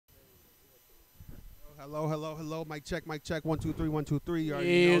Hello. Mic check. 1 2 3 1 2 3. You already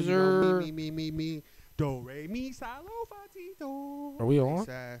Yes, know, sir. me. Do re mi sa lo fa ti do. Are we on? Nice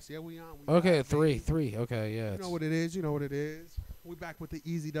ass. Yeah, we on. We Okay, live, three. baby. Okay, yeah. You know what it is. We back with the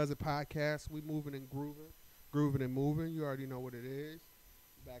Izzy-Duz-It podcast. We moving and grooving and moving. You already know what it is.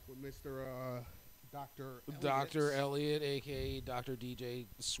 Back with Mr. Dr. Dr. Elliot, a.k.a. Dr. DJ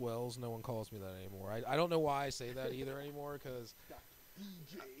Swells. No one calls me that anymore. I don't know why I say that either anymore because...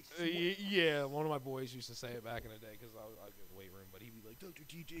 yeah, one of my boys used to say it back in the day because I was in the weight room, but he'd be like, Dr.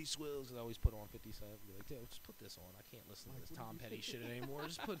 DJ Swells, and I always put on 50 Cent. I'd be like, dude, just put this on. I can't listen to this Tom Petty shit anymore.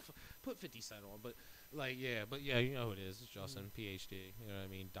 Just put 50 Cent on. But you know who it is. It's Justin, PhD. You know what I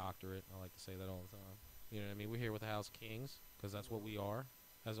mean? Doctorate. I like to say that all the time. You know what I mean? We're here with the House of Kings because that's what we are,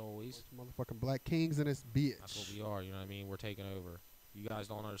 as always. Motherfucking black kings in this bitch. That's what we are. You know what I mean? We're taking over. You guys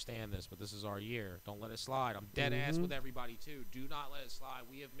don't understand this, but this is our year. Don't let it slide. I'm dead ass with everybody, too. Do not let it slide.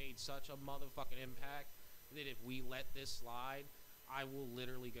 We have made such a motherfucking impact that if we let this slide, I will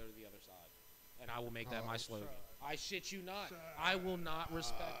literally go to the other side. And I will make that my slogan. I shit you not. I will not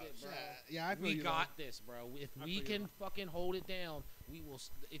respect it, bro. Yeah, we got this, bro. If we can fucking hold it down, we will.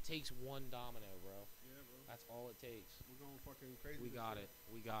 It takes one domino, bro. Yeah, bro. That's all it takes. We're going fucking crazy. We got it.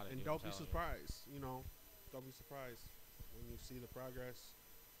 We got it. And dude, don't be surprised. You know, don't be surprised when you see the progress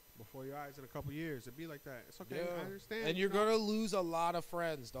before your eyes in a couple years. It'd be like that. It's okay. Yeah. I understand. And you're gonna lose a lot of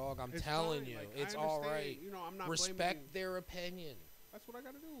friends, dog. I'm telling you, like, it's all right. You know, I'm not respect their opinion. That's what I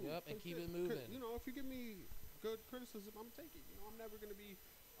gotta do. Yep, and keep it moving. You know, if you give me good criticism, I'm gonna take it. You know, I'm never gonna be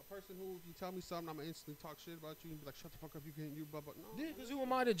a person who, if you tell me something, I'm gonna instantly talk shit about you and be like, shut the fuck up, you can't, you blah blah. No. Yeah, because who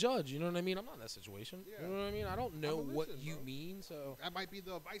am I to judge? You know what I mean? I'm not in that situation. Yeah. You know what I mean? I don't know what you bro. mean, so that might be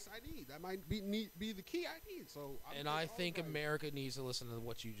the advice I need. That might be the key I need. So. I think America needs to listen to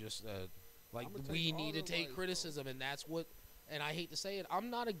what you just said. Like, we need to take criticism, bro. And that's what. And I hate to say it, I'm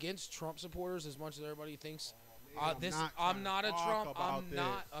not against Trump supporters as much as everybody thinks. I'm not a Trump.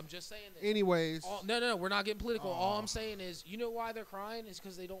 I'm just saying this. Anyways. No, we're not getting political. All I'm saying is, you know why they're crying? Is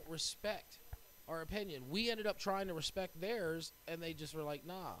because they don't respect our opinion. We ended up trying to respect theirs, and they just were like,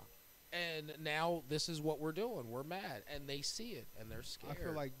 nah. And now this is what we're doing. We're mad, and they see it, and they're scared. I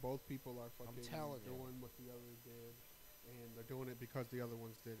feel like both people are fucking doing what the others did, and they're doing it because the other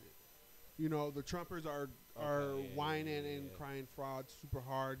ones did it. You know, the Trumpers are whining and crying fraud super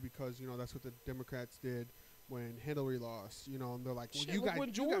hard because, you know, that's what the Democrats did when Hillary lost, you know, and they're like, well, you guys,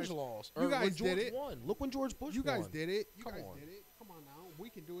 when George lost, you guys did it. Won. Look when George Bush won. You guys did it. Come on. Come on now, we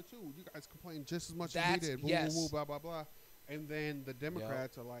can do it too. You guys complain just as much as we did. Yes. Woo, blah blah blah. And then the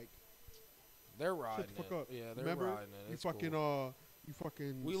Democrats are like, they're riding shut the fuck up. Yeah, they're Remember, riding it. You fucking you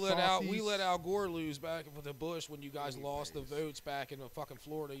fucking. We let Al Gore lose back with the Bush when you guys lost the votes back in fucking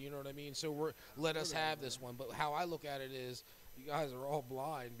Florida. You know what I mean? So let us have this one. But how I look at it is, you guys are all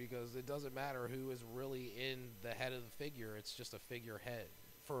blind because it doesn't matter who is really in the head of the figure. It's just a figurehead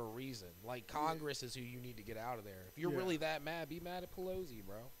for a reason. Like, Congress is who you need to get out of there. If you're really that mad, be mad at Pelosi,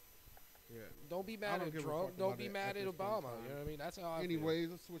 bro. Yeah. Don't be mad at Trump. Don't be mad at Obama. You know what I mean? That's how I feel.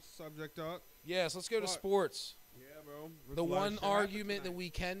 Anyways, let's switch the subject up. Yes, let's go to sports. Yeah, bro. The one argument that we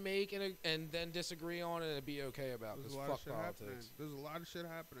can make and then disagree on and be okay about is fuck politics. There's a lot of shit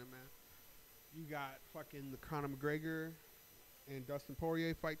happening, man. You got fucking the Conor McGregor and Dustin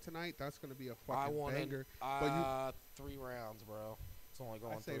Poirier fight tonight. That's going to be a fucking banger. 3 rounds, bro. It's only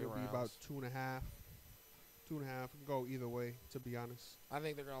going 3 rounds. I say it'll be about 2.5. 2.5. It can go either way, to be honest. I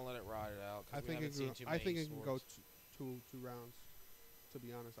think they're going to let it ride it out. I think it can go two rounds. To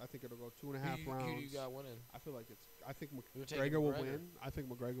be honest, I think it'll go 2.5 rounds. Who do you got winning? I feel like I think McGregor will win. I think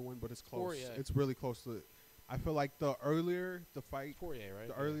McGregor will win, but it's close. Poirier. It's really close to it. I feel like the earlier the fight, Poirier, right?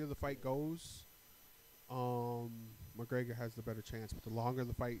 The earlier the fight goes, McGregor has the better chance. But the longer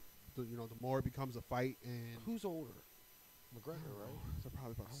the fight, the more it becomes a fight. And who's older? McGregor, right? They're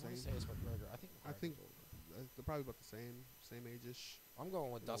probably about the same. I want to say it's McGregor. I think they're probably about the same age-ish. I'm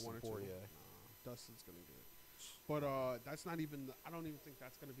going with Dustin Poirier. Dustin's gonna do it. But that's not even. I don't even think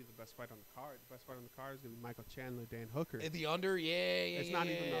that's gonna be the best fight on the card. The best fight on the card is gonna be Michael Chandler, Dan Hooker. The under, It's not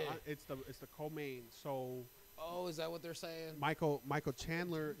even. It's the co-main. So. Oh, is that what they're saying? Michael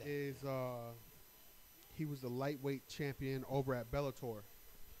Chandler is. He was the lightweight champion over at Bellator.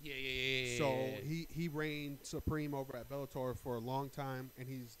 Yeah. So he reigned supreme over at Bellator for a long time, and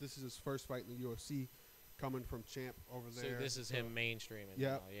this is his first fight in the UFC. Coming from champ over there. So this is him mainstreaming.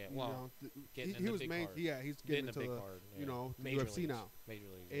 Yeah. Yeah. Well, getting he was big card. Yeah, he's getting into the big the card. Yeah. The Major UFC leagues. now. Major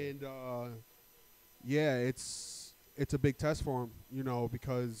leagues. And it's a big test for him,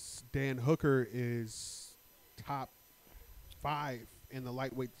 because Dan Hooker is top 5 in the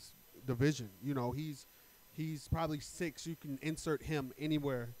lightweight division. He's He's probably 6. You can insert him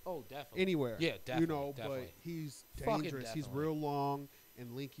anywhere. Oh, definitely. Anywhere. Yeah, definitely. You know, definitely. but he's Fucking dangerous. He's definitely. real long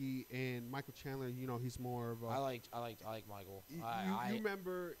and linky. And Michael Chandler, you know, he's more of a. I like Michael. You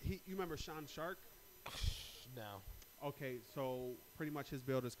remember Sean Shark? No. Okay, so pretty much his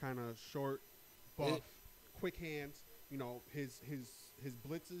build is kind of short, buff, quick hands. You know, his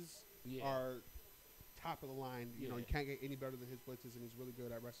blitzes are top of the line. You know, you can't get any better than his blitzes, and he's really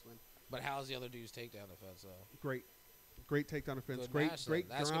good at wrestling. But how's the other dude's takedown defense, though? Great takedown defense. Good Great match, great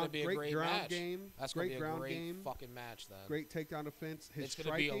then. That's ground, gonna be a great ground match. game. That's great gonna be a ground great game. fucking match, then. Great takedown defense. It's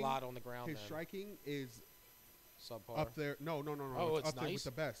gonna be a lot on the ground. His then. striking is Subpar. up there. No. Oh, it's up nice? there with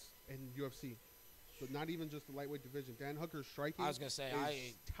the best in UFC. So not even just the lightweight division. Dan Hooker's striking. I was gonna say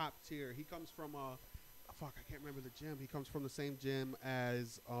is top tier. He comes from fuck, I can't remember the gym. He comes from the same gym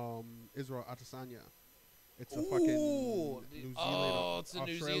as Israel Adesanya. It's a fucking New Zealand, it's a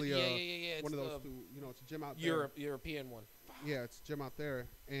Australia. New Zealand. Yeah. It's one of those two. You know, it's a gym out there. European one. Yeah, it's a gym out there,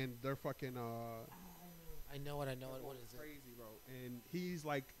 and they're fucking. I know it. What is it? Crazy, bro. And he's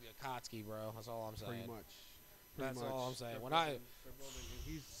like Kotsky, bro. That's all I'm saying. pretty much. That's all I'm saying.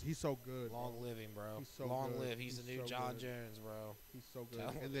 He's so good. Long living, bro. He's so long good. live. He's the new so John good. Jones, bro. He's so good.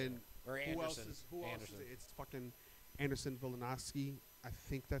 Tell And then or who else Anderson. is it? It's fucking Anderson Volkanovski. I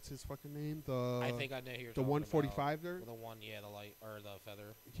think that's his fucking name. I think I know who you're the talking 145 there. about. The one, the light or the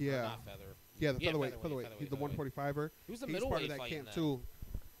feather. Yeah. Or not feather. Yeah, the featherweight. He's the 145er. Who's the He's middleweight part of that fighting camp then? too.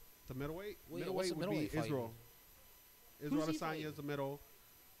 The middleweight. Well, what's the would middleweight be Israel. Who's Israel he Adesanya fighting? is the middle.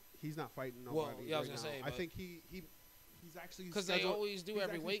 He's not fighting nobody. Well, yeah, I was right gonna now. say, I but- think he's actually Because they scheduled- always do he's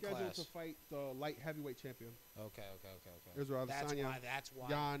every actually weight scheduled class. to fight the light heavyweight champion. Okay. Israel Adesanya. That's why.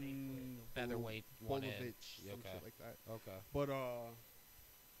 Jan Featherweight one in. Bolovich, some Okay. shit like that. Okay. But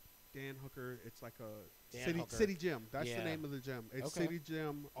Dan Hooker, it's like a Dan Hooker. city gym. That's Yeah. the name of the gym. It's Okay. City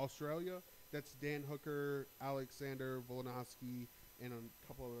Gym Australia. That's Dan Hooker, Alexander Volkanovski, and a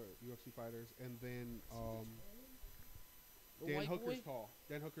couple of UFC fighters. And then The Dan white Hooker's boy? tall.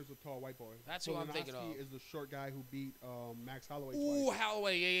 Dan Hooker's a tall white boy. That's who I'm thinking Volkanovski of. is the short guy who beat Max Holloway Ooh, twice.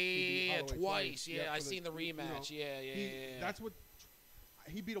 Holloway, He beat yeah, Holloway twice. Yeah, Yeah, I for seen the you know, rematch. Yeah. That's what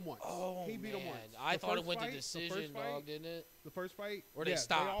he beat him once. Oh, he beat him man. once. I The thought it first went to fight- the decision, first fight- dog, didn't it? The first fight, Or they yeah,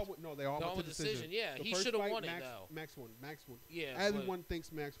 stopped? They all went to decision. Yeah, The he first should have fight, won it, Max, though. Max won. Yeah. Everyone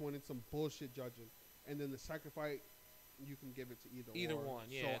thinks Max won. It's some bullshit judging. And then the second fight, you can give it to either or.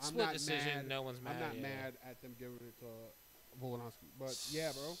 one, yeah. So I'm Split not decision, mad. no one's mad. I'm not yeah. mad at them giving it to Volkanovski. But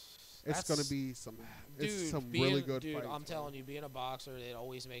yeah, bro, it's That's- gonna be some. It's Dude, some being, really good dude, fights. I'm bro. telling you, being a boxer, it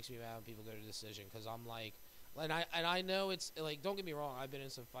always makes me mad when people go to decision because I'm like, and I know it's like, don't get me wrong, I've been in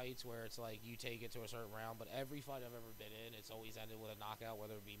some fights where it's like you take it to a certain round, but every fight I've ever been in, it's always ended with a knockout,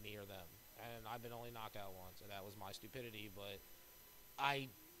 whether it be me or them. And I've been only knocked out once, and that was my stupidity. But I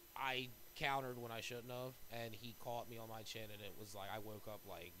countered when I shouldn't have, and he caught me on my chin, and it was like I woke up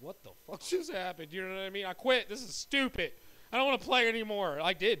like, what the fuck just happened? You know what I mean? I quit. This is stupid. I don't want to play anymore.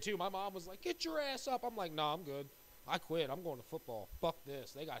 I did too. My mom was like, get your ass up. I'm like, nah, I'm good. I quit. I'm going to football. Fuck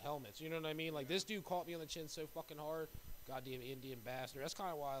this. They got helmets. You know what I mean? Like, this dude caught me on the chin so fucking hard. Goddamn Indian bastard. That's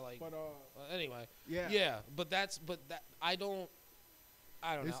kind of why, like, But anyway. yeah. Yeah, but that, I don't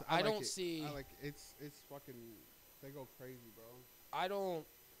know. I don't it. see. I like it's fucking. They go crazy, bro.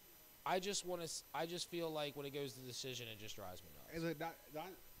 I just feel like when it goes to decision, it just drives me nuts. Is it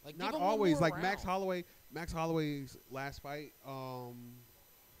Like, not give him one always more like round. Max Holloway's last fight,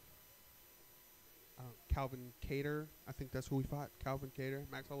 Calvin Kattar, I think that's who he fought. Calvin Kattar,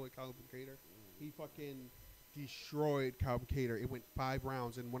 Max Holloway, Calvin Kattar. He fucking destroyed Calvin Kattar. It went 5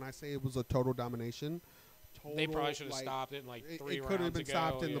 rounds, and when I say it was a total domination, They probably should have stopped it in like 3 rounds. It could have been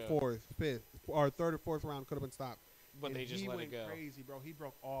stopped in the 4th, 5th, or 3rd or 4th round. Could have been stopped. But And they just let it go. He went crazy, bro. He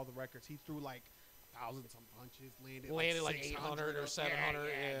broke all the records. He threw like 1,000-some punches, landed like 600 800 or 700.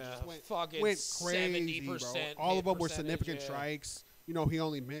 Yeah, just went fucking crazy, bro. 70%. All of them were percentage, significant yeah. strikes. You know, he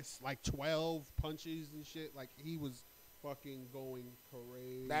only missed like 12 punches and shit. Like, he was fucking going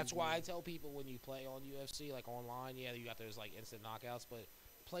crazy. That's why I tell people when you play on UFC, like online, yeah, you got those like instant knockouts, but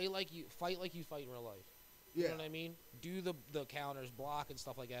fight like you fight in real life. You know what I mean? Do the counters, block and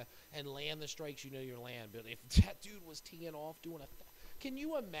stuff like that, and land the strikes you know you're land. But if that dude was teeing off doing can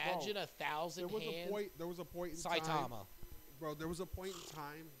you imagine 1,000 hands? There was a point in time. Saitama. Bro, there was a point in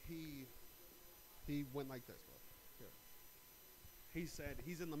time he went like this, bro. Here. He said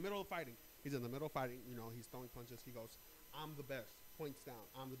he's in the middle of fighting. You know, he's throwing punches. He goes, I'm the best. Points down.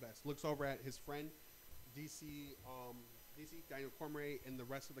 I'm the best. Looks over at his friend, DC Daniel Cormier, and the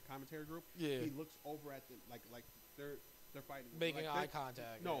rest of the commentary group. Yeah. He looks over at them like they're fighting. Making like eye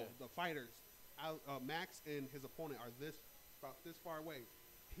contact. No, yeah. the fighters. Max and his opponent are about this far away.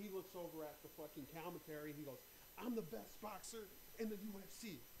 he looks over at the fucking commentary. He goes, "I'm the best boxer in the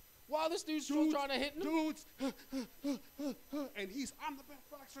UFC." Wow, this dude's still trying to hit him. Dudes, and I'm the best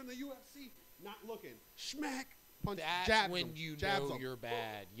boxer in the UFC. Not looking, smack, punch, That's jabs when him, you jabs know him. you're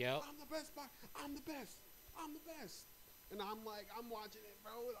bad. Yep. I'm the best boxer. I'm the best. I'm the best. And I'm like, I'm watching it,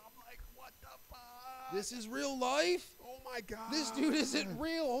 bro, and I'm like, what the fuck? This is real life. Oh my god. This dude isn't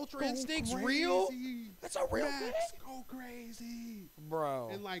real. Ultra Go Instinct's crazy. real. That's a real thing. Go crazy, Bro.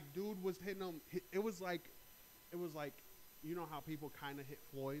 And like, dude was hitting him. It was like, you know how people kind of hit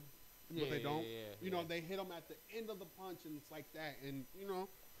Floyd, but they don't. You know, they hit him at the end of the punch, and it's like that. And you know,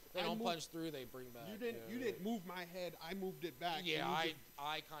 they don't punch through. They bring back. You didn't move my head. I moved it back. Yeah, I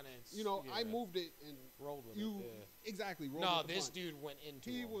kind of. You know, I moved it and rolled with it. Exactly. Rolled no, with the this punch. dude went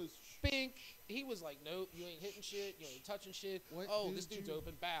into. He him. was Bink. He was like, nope, you ain't hitting shit. You ain't touching shit. What this dude's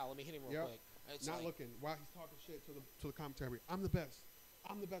open. Bow. Let me hit him real quick. It's not like, looking while he's talking shit to the commentary. I'm the best.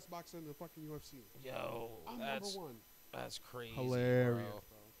 I'm the best boxer in the fucking UFC. Yo, I'm that's number one. That's crazy. Hilarious,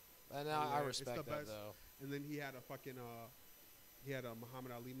 bro. And I respect that though. And then he had a fucking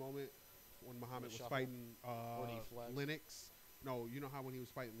Muhammad Ali moment when Muhammad was shuffle? fighting Lennox. No, you know how when he was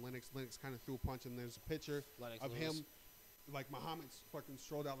fighting Lennox kind of threw a punch, and there's a picture of him, like Muhammad's fucking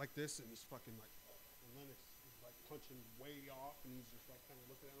strolled out like this, and he's fucking like, and Lennox is like punching way off, and he's just like kind of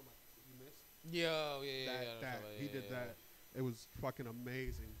looking at him like, you missed. He did that. It was fucking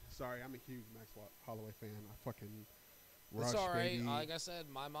amazing. Sorry, I'm a huge Max Holloway fan. I fucking Rush, it's all right. baby. Like I said,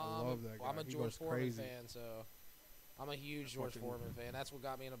 my mom. I love that guy. I'm a He George goes Foreman crazy. fan, so I'm a huge George Foreman fan. That's what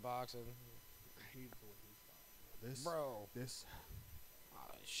got me into boxing. I hate the way he fought. Bro. This.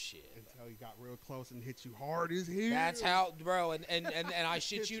 Oh, shit. Until he got real close and hit you hard as hell. That's how, bro. And I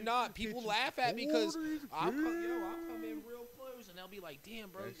shit you not. People laugh at me because I'll come in real close, and they'll be like,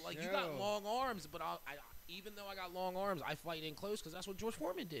 "Damn, bro, like you got long arms." But even though I got long arms, I fight in close because that's what George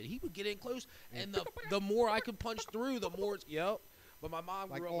Foreman did. He would get in close, and the more I could punch through, the more. But my mom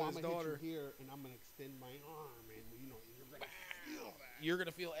grew up with his daughter. Hit you here, and I'm gonna extend my arm, and you know you're gonna feel that. You're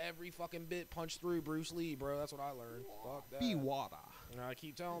gonna feel every fucking bit punch through Bruce Lee, bro. That's what I learned. Fuck that. Be water. And I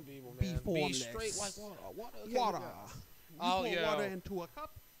keep telling people, Be man, formless. be straight like water. Okay, Water. Oh, you pour yeah. water into a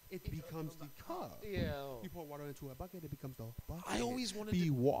cup, it becomes the cup. Yeah. You pour water into a bucket, it becomes the bucket. I always wanted be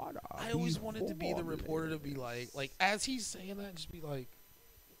water. I always wanted to be the reporter to be like as he's saying that, just be like,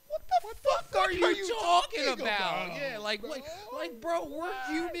 what the fuck are you talking about? Yeah, like bro, we're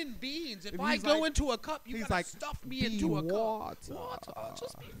human beings. If I go into a cup, you gotta stuff me into a cup. Water.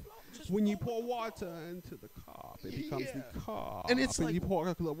 Just be when you pour water into the cup, it becomes the cup. And it's like you pour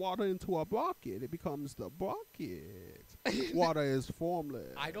the water into a bucket, it becomes the bucket. Water is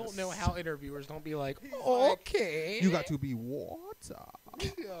formless. I don't know how interviewers don't be like, okay, you got to be water.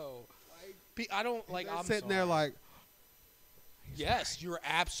 Yo, I don't like. I'm sitting there like, yes, you're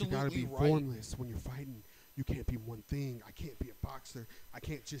absolutely right. You gotta be right. formless when you're fighting. You can't be one thing. I can't be a boxer. I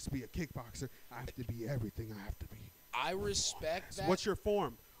can't just be a kickboxer. I have to be everything. I have to be. I respect that. What's your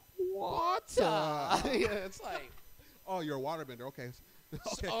form? Water. Yeah, it's like, oh, you're a waterbender. Okay.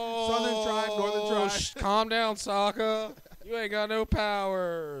 Okay. Oh, Southern tribe, northern tribe. Calm down, Sokka. You ain't got no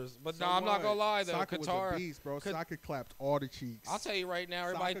powers. But So no, I'm not gonna lie though. Sokka was a beast, bro. Sokka clapped all the cheeks. I'll tell you right now,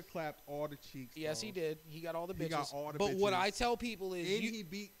 everybody. Sokka clapped all the cheeks. Yes, bro. he did. He got all the bitches. He got all the but bitches. what I tell people is, and he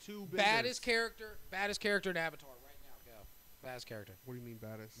beat two biggers. baddest character in Avatar right now. Go. Baddest character. What do you mean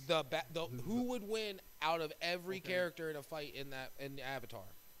baddest? Who would win out of every character in a fight in Avatar,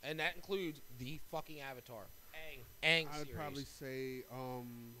 and that includes the fucking Avatar. Aang I would series. probably say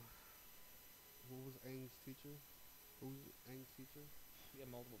what was Aang's teacher? Who was Aang's teacher? He had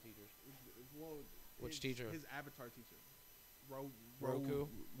multiple teachers. Well, Which teacher? His Avatar teacher. Roku?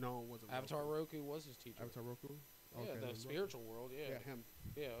 No, it wasn't. Avatar Roku was his teacher. Avatar Roku? Yeah, the spiritual world. Yeah. Yeah, him.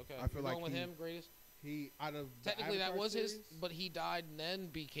 Yeah. Okay. I feel You're like going with him, greatest. He out of Technically, the that was series, his, but he died and then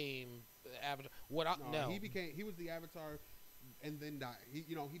became Avatar. No, he was the Avatar, and then died.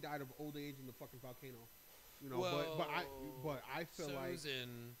 He died of old age in the fucking volcano. But I feel like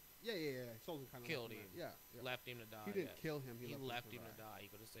yeah. Sozin kind of killed him. Yeah, left him to die. He didn't kill him. He left him to die. He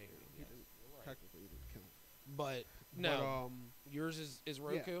could have saved him. He didn't, technically, he didn't kill him. But no, yours is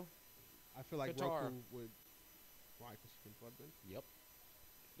Roku. Yeah. I feel like Qatar. Roku would. Why? Because he can bloodbend. Yep.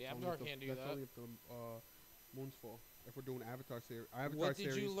 The Avatar can't do that. That's only if the moon's full. If we're doing Avatar series, what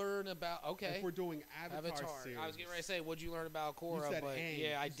did you learn about? Okay. If we're doing Avatar series, I was getting ready to say, what'd you learn about Korra? You said but Aang.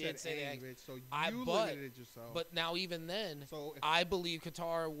 yeah, I You did said say Aang, that. bitch, so you limited yourself. But now even then, so I believe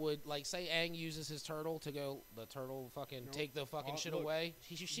Qatar would say Aang uses his turtle to go. The turtle fucking take the fucking shit away.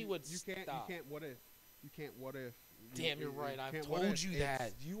 She would stop. You can't. What if? You can't. What if? Damn, you're right. I've told you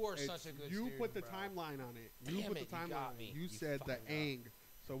that. You are such a good You student, put the bro. timeline on it. Damn you put it, the timeline you got on me. it. You said the Aang.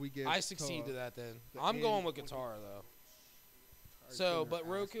 So we give. I succeed to that then. the I'm end going with when guitar though. Guitar So, singer but ass.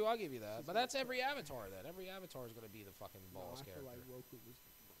 Roku, I'll give you that. She's But gonna that's every try. avatar then. Every avatar is going to be the fucking No, boss I feel character. like Roku was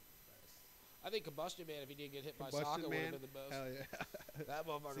one of the best. I think Combustion Man, if he didn't get hit by Combustion Sokka, would have Man, been the best. hell yeah. That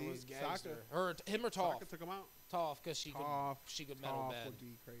motherfucker See, was gangster. Him or Toph. Sokka took him out. Toph, because she could metal Toph bend. would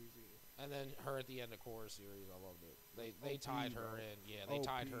be crazy. And then her at the end of Korra series, I loved it. They tied her in. Yeah, they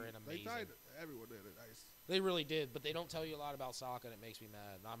tied her in amazing. They tied everyone in it. Nice. They really did, but they don't tell you a lot about Sokka, and it makes me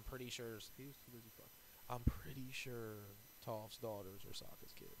mad. And I'm pretty sure. He was too busy fucking. I'm pretty sure Toph's daughters are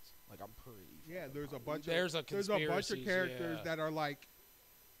Sokka's kids. Like I'm pretty. Yeah, there's a bunch. There's a There's a bunch of characters yeah. that are like.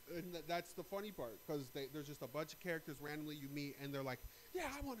 And that's the funny part, because there's just a bunch of characters randomly you meet, and they're like, "Yeah,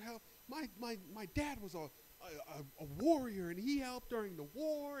 I want to help. My dad was a warrior, and he helped during the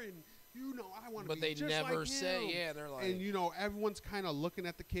war, and I want to." But be they just never like say. him. Yeah, they're like. And everyone's kind of looking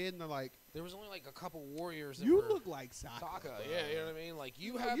at the kid, and they're like, there was only like a couple warriors. That "You were look like Sokka." Sokka, yeah, you know what I mean. Like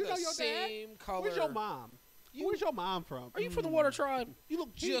you You have know the your dad? same color. Where's your mom? Where's your mom from? Are you from the Water Tribe? You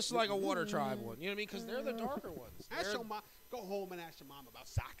look just like a Water Tribe one. You know what I mean? Because they're the darker ones. Ask your mom. Go home and ask your mom about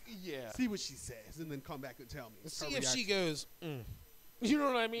Sokka. Yeah. See what she says, and then come back and tell me. See if she goes. You know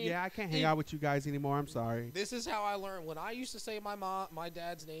what I mean? Yeah, I can't hang out with you guys anymore. I'm sorry. This is how I learned. When I used to say my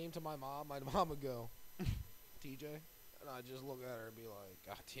dad's name to my mom would go, TJ, and I just look at her and be like,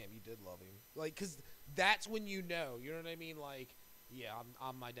 God damn, you did love him. Like, cause that's when you know. You know what I mean? like. Yeah,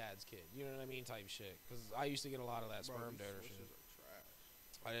 I'm my dad's kid. You know what I mean? Type shit. Because I used to get a lot of that sperm donor shit.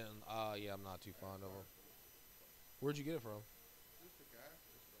 I didn't. Yeah, I'm not too fond of them. Where'd you get it from?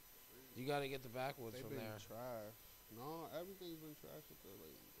 You got to get the backwoods from there. Trash. No, everything's been trash with the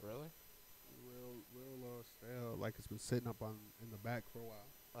lady. Really? Real stale. Like it's been sitting up in the back for a while.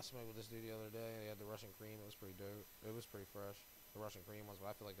 I smoked with this dude the other day. He had the Russian cream. It was pretty dope. It was pretty fresh. The Russian cream ones,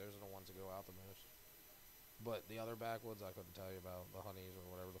 but I feel like those are the ones that go out the most. But the other backwoods, I couldn't tell you about. The honeys or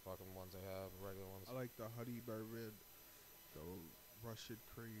whatever the fucking ones they have, the regular ones. I like the honey bourbon, the Russian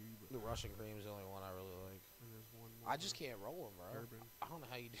cream. The Russian cream is the only one I really like. And there's one more. I just can't roll them, bro. Bourbon. I don't know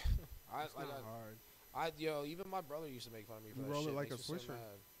how you do. It's not hard. Even my brother used to make fun of me for You that roll shit. it like Makes a me so swisher.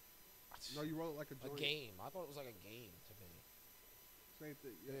 mad. No, you roll it like a A joint. game. I thought it was like a game to me. Same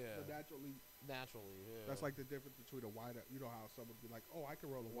thing. Yeah. The naturally. Naturally, yeah. That's like the difference between a white owl. You know how some would be like, "Oh, I can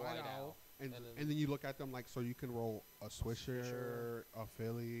roll a white White owl," owl. and And then you look at them like, "So you can roll a swisher, a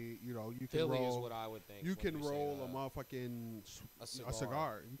Philly. You can Philly roll. is what I would think. You when can say roll that. a motherfucking A a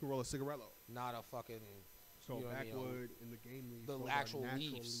cigar. You can roll a cigarello. Not a fucking So You know what I mean, backwood in the game leaves. the those are actual natural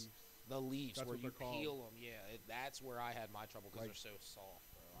leaves. The leaves That's where what you they're called. peel them. Yeah, that's where I had my trouble because Like- they're so soft,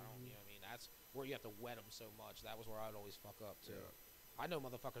 bro. I don't. You know what I mean? That's where you have to wet them so much. That was where I'd always fuck up too. Yeah. I know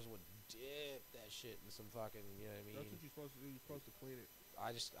motherfuckers would dip that shit in some fucking. You know what I mean? That's what you're supposed to do. You're supposed to clean it.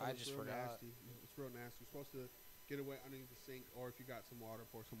 I just It's real forgot. Nasty. It's real nasty. You're supposed to get it wet underneath the sink, or if you got some water,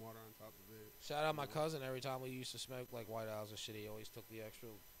 pour some water on top of it. Shout out my cousin. Every time we used to smoke like White Owls and shit, he always took the extra.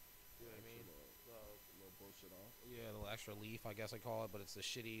 You know what I mean? Little bullshit off. Yeah, the extra leaf, I guess I call it, but it's the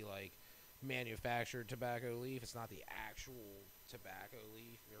shitty like manufactured tobacco leaf. It's not the actual tobacco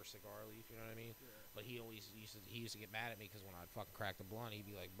leaf or cigar leaf. You know what I mean? Yeah. But he always used to get mad at me because when I'd fucking crack the blunt, he'd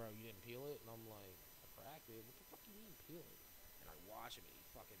be like, "Bro, you didn't peel it," and I'm like, "I cracked it. What the fuck do you mean peel it?" And I watch him, and he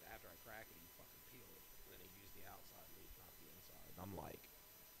fucking after I crack it, he fucking peel it, and then he used the outside leaf, not the inside. And I'm like,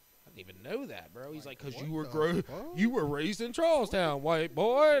 I didn't even know that, bro. He's like, "Cause What you were the fuck? you were raised in Charlestown, white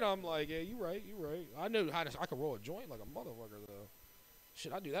boy." And I'm like, "Yeah, you right, you right. I know how to. I can roll a joint like a motherfucker though.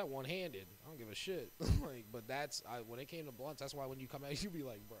 Shit, I do that one handed. I don't give a shit. Like, but when it came to blunts, that's why when you come out, you be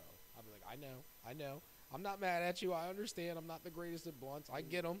like, bro. I'll be like, I know. I'm not mad at you. I understand. I'm not the greatest at blunts. I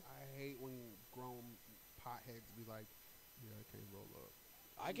get them. I hate when grown potheads be like, "Yeah, I can't roll up."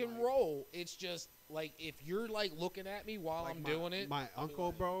 I can roll. It's just like if you're like looking at me while Like I'm doing it. My I'll be uncle,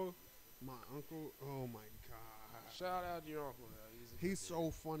 like- bro. My uncle. Oh my god. Shout out to your uncle. Now. He's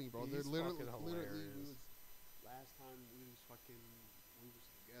so funny, bro. He's They're literally fucking we hilarious. was last time we was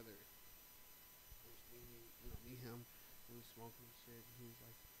together. It was me, him. We was smoking and shit. And he was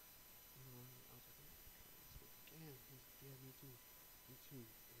like, I was like, smoke again. He's like, yeah, me too.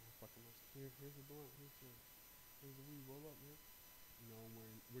 And I fucking was like, here's the blunt. Here's the weed. Roll up, man.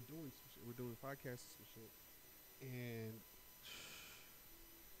 We're doing some shit. We're doing podcasts and some shit. And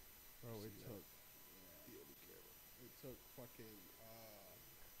bro, it took. Yeah, be careful. It took fucking.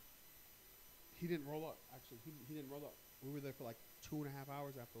 He didn't roll up. Actually, he didn't roll up. We were there for like 2.5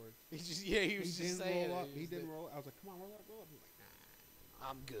 hours afterwards. He was just saying roll up. it. He didn't roll up. I was like, come on, roll up. He was like, nah.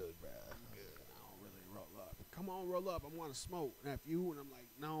 I'm good, bro. I'm good. I don't really roll up. Come on, roll up. I want to smoke. And if you, and I'm like,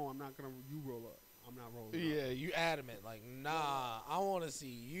 no, I'm not gonna. You roll up. I'm not rolling. Yeah, you adamant. Like, nah, I want to see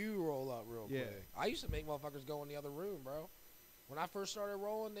you roll up real quick. I used to make motherfuckers go in the other room, bro. When I first started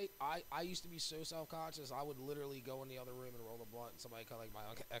rolling, I used to be so self-conscious. I would literally go in the other room and roll a blunt. And somebody, like my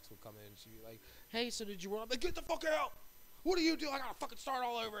ex, would come in and she'd be like, "Hey, so did you roll?" I'm like, "Get the fuck out! What do you do? I gotta fucking start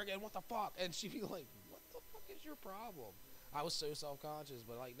all over again. What the fuck?" And she'd be like, "What the fuck is your problem?" I was so self-conscious,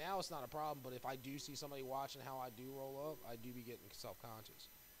 but like now it's not a problem. But if I do see somebody watching how I do roll up, I do be getting self-conscious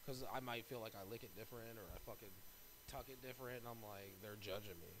because I might feel like I lick it different or I fucking tuck it different, and I'm like, they're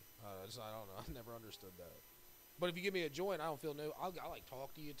judging me. So I don't know. I've never understood that. But if you give me a joint, I don't feel I'll like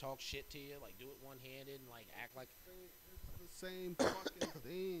talk to you, talk shit to you, like do it one-handed and like act like It's the same fucking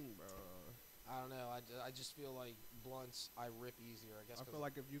thing, bro. I don't know. I just feel like blunts I rip easier. I guess. I feel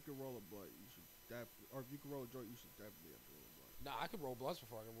like if you can roll a blunt, you should definitely, or if you can roll a joint, you should definitely have to roll a blunt. No, I could roll blunts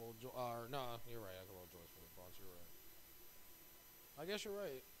before I can roll. No, you're right. I can roll joints before blunts. You're right. I guess you're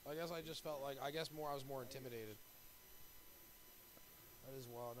right. I guess I just felt like I was more intimidated. That is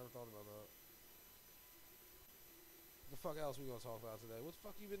wild. I never thought about that. The fuck else we gonna talk about today? What the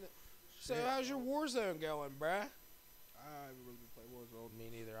fuck you been? So how's your Warzone going, bruh? I haven't really been playing Warzone. Me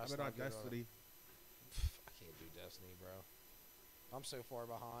neither. I've been on Destiny. I can't do Destiny, bro. I'm so far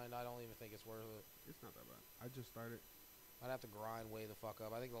behind. I don't even think it's worth it. It's not that bad. I just started. I'd have to grind way the fuck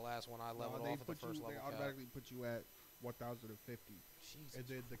up. I think the last one I leveled off at the first level. They automatically put you at 1,050. Jesus. And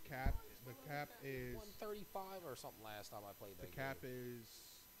then the cap is 135 or something last time I played that. The cap is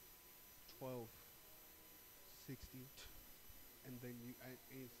 1260, and then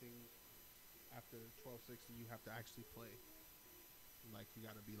anything after 1260 you have to actually play. Like you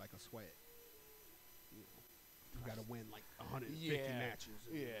got to be like a sweat. You know, you got to win like 150 matches.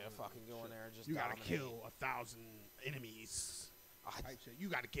 Yeah, fucking go in there and just. You got to kill 1,000 enemies. Type shit. You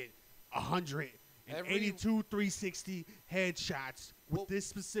got to get 182 360 headshots with this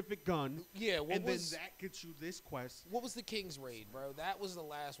specific gun. Yeah, and then that gets you this quest. What was the King's Raid, bro? That was the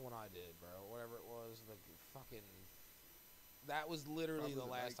last one I did, bro. Whatever it was, the fucking. That was literally the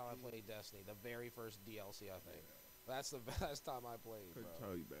last time I played Destiny. The very first DLC, I think. Yeah. That's the last time I played, Couldn't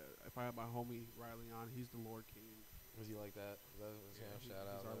tell you, man. If I had my homie Riley on, he's the Lord King. Was he like that? Shout out. He's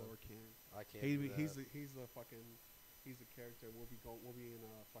our Lord King. I can't. He's the character. We'll be in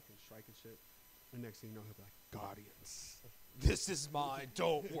fucking strike and shit. And next thing you know, he'll be like, Guardians. This is mine.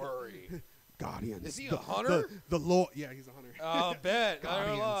 Don't worry. Guardians. Is he a hunter? The Lord. Yeah, he's a hunter. I'll bet.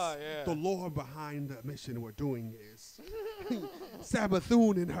 Guardians. Yeah. The lore behind the mission we're doing is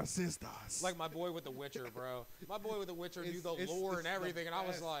Sabathun and her sisters. Like my boy with The Witcher, bro. My boy with The Witcher knew the lore and everything, and I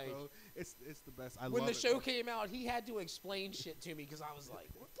was like, bro. It's the best. When the show came out, he had to explain shit to me because I was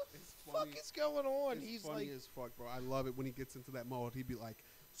like, what the fuck is going on? He's funny as fuck, bro. I love it when he gets into that mode. He'd be like,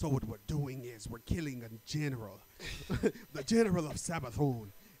 so what we're doing is we're killing a general, the general of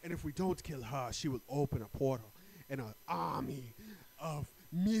Sabathun. And if we don't kill her, she will open a portal and an army of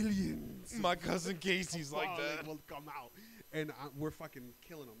millions. My cousin Casey's like that. Will come out. And we're fucking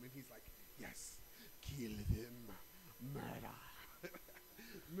killing him. And he's like, yes, kill them. Murder.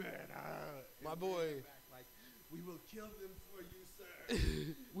 Murder. My boy. Like, we will kill them for you, sir.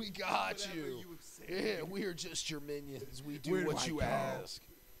 We got you. Yeah, we are just your minions. We do what you ask.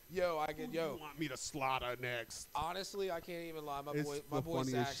 Yo, Who you want me to slaughter next? Honestly, I can't even lie. My boy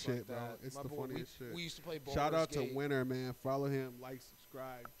funniest shit, like bro. that. It's the funniest shit. We used to play Baldur's Shout out Gate. to Winner, man. Follow him, like,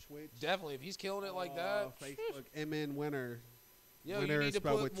 subscribe, Twitch. Definitely, if he's killing it like that. Facebook, MN Winner. Yo, Winner you need to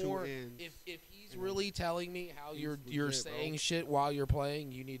put more. If he's really telling me how you're saying shit while you're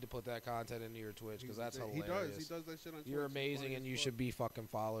playing, you need to put that content into your Twitch because that's hilarious. He does that shit on Twitch. You're amazing, and you should be fucking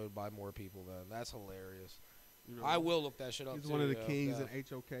followed by more people. Then that's hilarious. You know, I will look that shit up. He's one of the kings in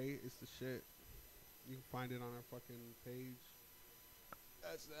HOK. It's the shit. You can find it on our fucking page.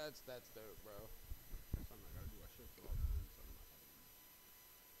 That's dope, bro.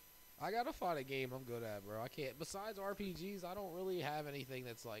 I gotta find a game I'm good at, bro. I can't. Besides RPGs, I don't really have anything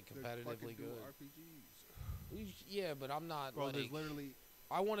that's like competitively good. RPGs. Yeah, but I'm not. Bro, like, there's literally.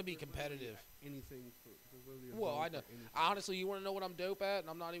 I want to be competitive. Anything. Well, I know. Honestly, you want to know what I'm dope at, and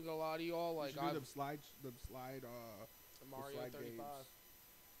I'm not even gonna lie to y'all. Like I them slide. Mario 35. Games.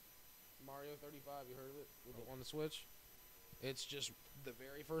 Mario 35. You heard of it on the Switch? It's just the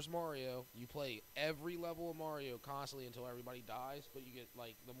very first Mario. You play every level of Mario constantly until everybody dies, but you get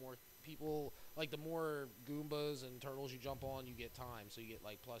like the more people, like the more Goombas and turtles you jump on, you get time. So you get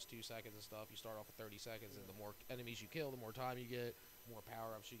like plus 2 seconds and stuff. You start off with 30 seconds, and the more enemies you kill, the more time you get, the more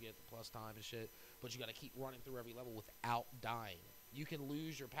power-ups you get, the plus time and shit. But you got to keep running through every level without dying. You can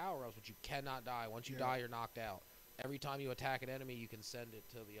lose your power-ups, but you cannot die. Once you die, you're knocked out. Every time you attack an enemy, you can send it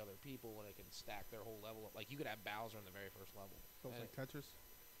to the other people, and it can stack their whole level up. Like, you could have Bowser in the very first level. So it's like Tetris?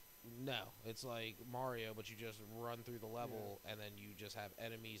 No, it's like Mario, but you just run through the level, and then you just have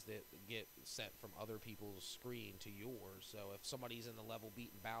enemies that get sent from other people's screen to yours. So if somebody's in the level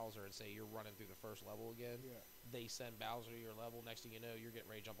beating Bowser and say you're running through the first level again, they send Bowser to your level. Next thing you know, you're getting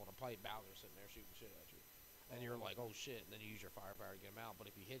ready to jump on a pipe. Bowser's sitting there shooting shit at you. And you're like, oh shit, and then you use your firepower to get him out. But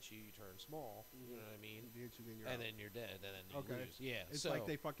if he hits you, you turn small. You know what I mean? If he hits you, then you're and out. then you're dead, and then you lose. Yeah, It's so like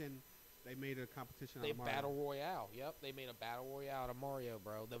they made a competition out they of Mario. battle royale. Yep, they made a battle royale out of Mario,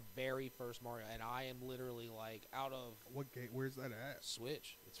 bro. The very first Mario, and I am literally like out of What game? Where's that at?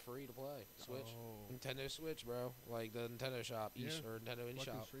 Switch. It's free to play. Switch, Oh. Nintendo Switch, bro. Like the Nintendo shop, or Nintendo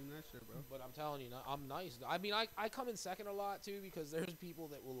Fucking eShop. stream that shit, bro. But I'm telling you, I'm nice. I mean, I come in second a lot too because there's people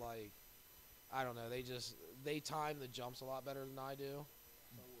that will like, I don't know. They time the jumps a lot better than I do.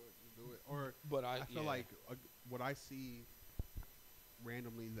 Do it. Or But I feel like what I see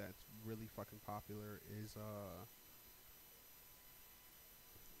randomly that's really fucking popular is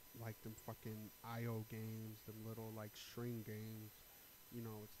like them fucking IO games, them little like string games. You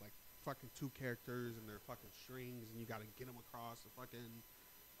know, it's like fucking two characters and they're fucking strings, and you gotta get them across a fucking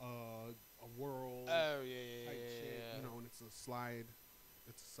a world. Oh yeah. Shit, you know, and it's a side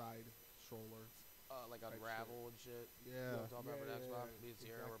stroller. Like Unravel and shit. Yeah. You know what I'm talking about for Xbox? Me and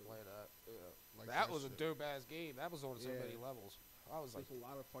Sierra were playing that. Yeah. Like that was a dope ass game. That was on so many levels. I was like, there's a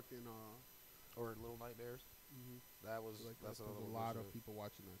lot of fucking or Little Nightmares. That was like that's there's another a lot of people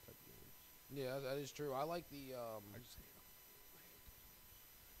watching that type of game. Yeah, that is true. I like the. I just hate them.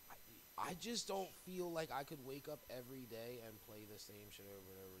 I just don't feel like I could wake up every day and play the same shit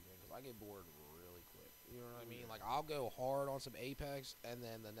over and over again because I get bored really quick. You know what I mean? Like I'll go hard on some Apex, and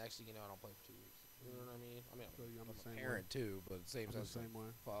then the next thing you know, I don't play for 2 weeks. You know what I mean? I mean, I'm a parent too, but at the same time,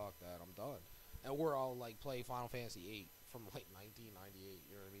 fuck that, I'm done. And we're all like play Final Fantasy VIII from like 1998.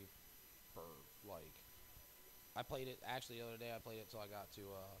 You know what I mean? For like, I played it actually the other day. I played it till I got to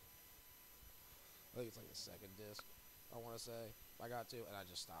I think it's like the second disc. I want to say I got to, and I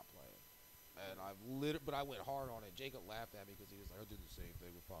just stopped playing. And but I went hard on it. Jacob laughed at me because he was like, I did the same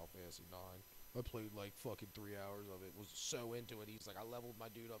thing with Final Fantasy IX. I played like fucking 3 hours of it. Was so into it. He's like, I leveled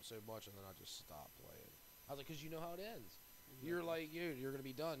my dude up so much, and then I just stopped playing. I was like, because you know how it ends. You're like, you're gonna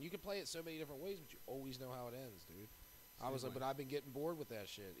be done. You can play it so many different ways, but you always know how it ends, dude. I was like, but I've been getting bored with that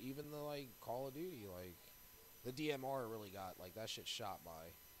shit. Even the like Call of Duty, like the DMR really got like that shit shot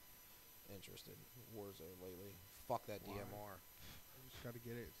my interest in Warzone lately. Fuck that DMR. You just gotta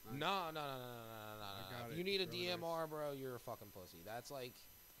get it. It's nice. No. If you need a DMR, bro, you're a fucking pussy. That's like.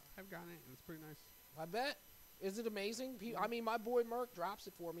 I've gotten it, and it's pretty nice. I bet. Is it amazing? I mean, my boy Merc drops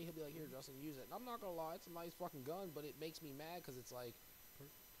it for me. He'll be like, here, Justin, use it. And I'm not going to lie. It's a nice fucking gun, but it makes me mad because it's like,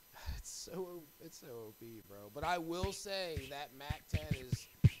 it's so OP, bro. But I will say that Mac 10 is,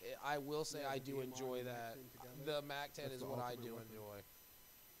 I will say I do enjoy that. The Mac 10 is what I do enjoy.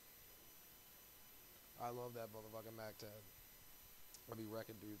 I love that motherfucking Mac 10. I'll be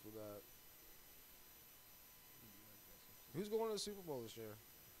wrecking dudes with that. Who's going to the Super Bowl this year?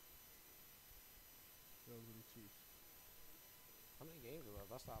 Those are the Chiefs. How many games are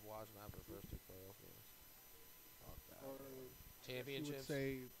left? I stopped watching after the first 2 playoff games. Fuck that. Championships. You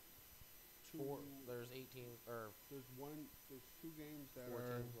would say there's 18 or there's 2 games that 4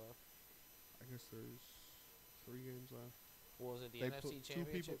 are. teams left. I guess there's 3 games left. Well, was it the NFC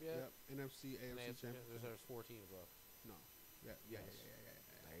Championship yet? Yep, NFC, AFC Championship. There's 4 teams left. No. Yeah.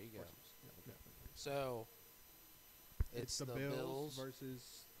 There you go. Yeah. So it's the Bills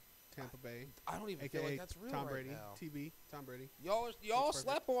versus Tampa Bay. I don't even feel like that's real Tom right Brady. now. Tom Brady. Y'all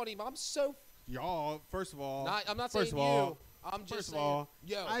slept on him. I'm so. Y'all, first of all. I'm not saying you. I'm just saying.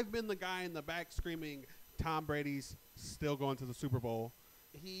 Yo. I've been the guy in the back screaming, Tom Brady's still going to the Super Bowl.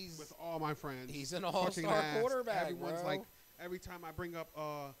 He's with all my friends. He's an all-star quarterback, Everyone's bro. like, every time I bring up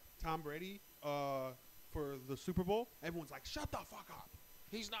Tom Brady for the Super Bowl, everyone's like, shut the fuck up.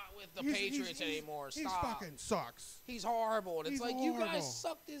 He's not with the Patriots anymore. Stop. He fucking sucks. He's horrible. And it's like, you guys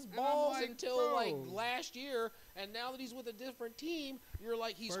sucked his balls until like last year, and now that he's with a different team, you're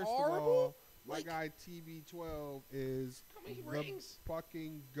like, he's horrible. My guy TB12 is the rings?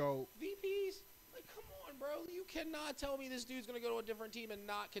 Fucking GOAT. VPs? Like, come on, bro. You cannot tell me this dude's going to go to a different team and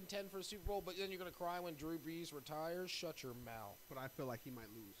not contend for a Super Bowl, but then you're going to cry when Drew Brees retires? Shut your mouth. But I feel like he might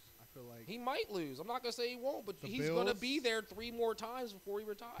lose. I feel like he might lose. I'm not going to say he won't, but he's going to be there 3 more times before he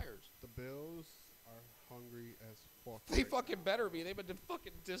retires. The Bills are hungry as fuck. They fucking better be. They've been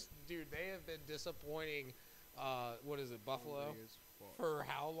fucking dude, they have been disappointing. What is it, Buffalo? For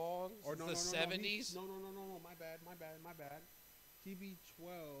how long? Or the 70s? No. My bad. TB12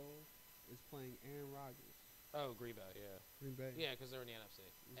 is playing Aaron Rodgers. Oh, Green Bay, yeah. Green Bay. Yeah, because they're in the NFC.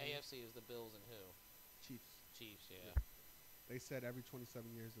 AFC is the Bills and who? Chiefs. Chiefs, yeah. They said every 27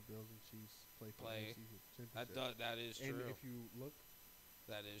 years the Bills and Chiefs play for the AFC Championship. That is true. And if you look,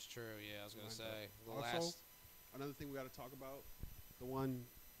 that is true. Yeah, I was gonna say also another thing we got to talk about, the one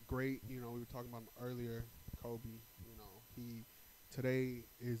great, we were talking about him earlier, Kobe. Today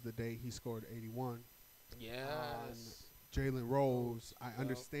is the day he scored 81. Yes. Jalen Rose. I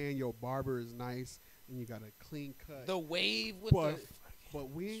understand your barber is nice and you got a clean cut. The wave with but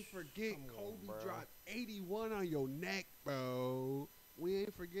we ain't forget Kobe dropped 81 on your neck, bro. We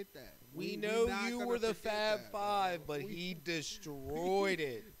ain't forget that. We know you were the Fab Five, but he destroyed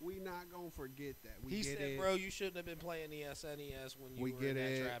it. We not gonna forget that. He said, "Bro, you shouldn't have been playing the SNES when you were in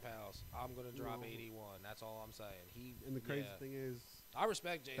that trap house. I'm gonna drop 81. That's all I'm saying." And the crazy thing is, I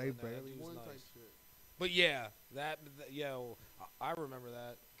respect Jalen. They barely won nice. type shit. But yeah, I remember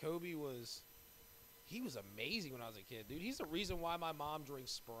that. Kobe he was amazing when I was a kid, dude. He's the reason why my mom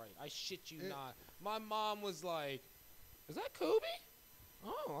drinks Sprite. I shit you not. My mom was like, "Is that Kobe?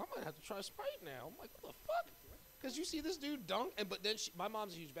 Oh, I might have to try Sprite now." I'm like, "What the fuck?" Because you see this dude dunk, but then my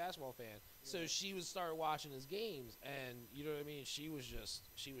mom's a huge basketball fan, so she would start watching his games, and you know what I mean. She was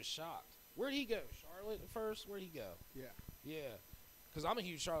shocked. Where'd he go? Charlotte at first. Where'd he go? Yeah. Because I'm a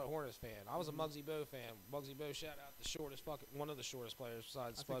huge Charlotte Hornets fan. I was a Muggsy Bogues fan. Muggsy Bogues, shout out one of the shortest players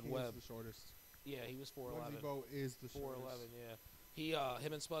besides Spud Webb. He's the shortest. Yeah, he was 4'11". Muggsy Bogues is the 4'11". Yeah,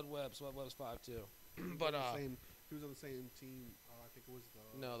 him and Spud Webb. Spud Webb's 5'2". But he was on the same team. I think it was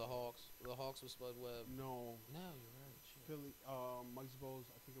the Hawks. The Hawks was Spud Webb. No, you're right. Shit. Philly. Muggsy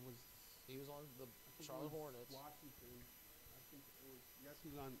Bogues. I think it was. He was on the Charlotte Hornets. Washington. I think it was. Yes, he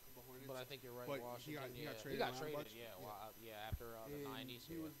was on the Hornets. But I think you're right. But Washington. He got traded. He got traded. After the '90s.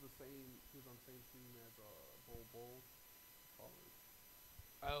 He was the same. He was on the same team as Bull.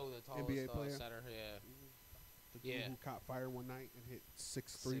 Oh, the tallest NBA player. Center. Yeah. The dude who caught fire one night and hit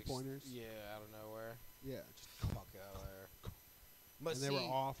 6 3-pointers. Yeah, out of nowhere. Yeah, just fuck out of there. But and they were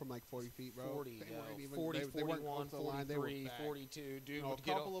all from like 40 feet, bro. 40, 41, 43, 42. Dude, a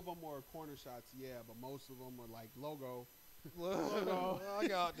couple of them were corner shots, but most of them were like logo. I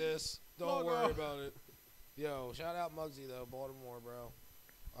got this. Don't worry about it. Yo, shout out Muggsy though, Baltimore, bro.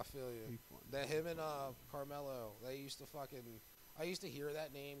 I feel you. That him and Carmelo, they used to fucking. I used to hear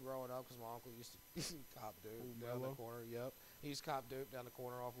that name growing up because my uncle used to cop dope down the corner. Yep. He used to cop dope down the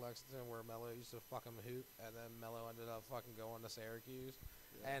corner off Lexington where Melo used to fuck him hoop. And then Melo ended up fucking going to Syracuse.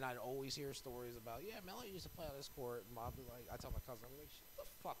 Yeah. And I'd always hear stories about, Melo used to play on this court. And I'd be like, I tell my cousin, I'm like, shut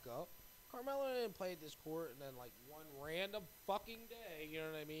the fuck up. Carmelo didn't play at this court, and then like one random fucking day, you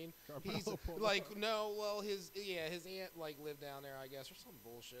know what I mean? He's like, no, well, his aunt like lived down there, I guess, or some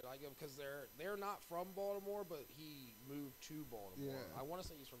bullshit. I give because they're not from Baltimore, but he moved to Baltimore. Yeah. I want to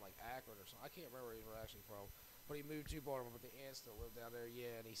say he's from like Akron or something. I can't remember where he was actually from, but he moved to Baltimore. But the aunt still lived down there,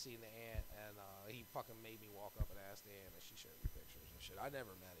 and he seen the aunt, and he fucking made me walk up and ask the aunt, and she showed me pictures and shit. I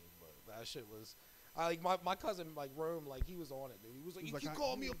never met him, but that shit was. My cousin Rome he was on it, dude. He was like, you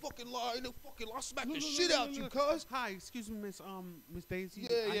call me a fucking liar, I'll smack the shit out you, cuz. Hi, excuse me, Miss Daisy.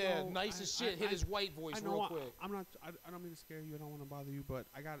 Yeah, nice as shit. Hit his white voice real quick. I don't mean to scare you. I don't want to bother you, but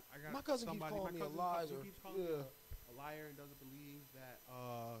I got. My cousin keeps calling me a liar. He keeps calling me a liar and doesn't believe that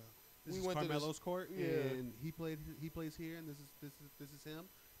this is Carmelo's court and he plays here and this is him.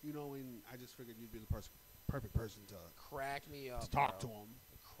 And I just figured you'd be the perfect person to crack me up. To talk to him.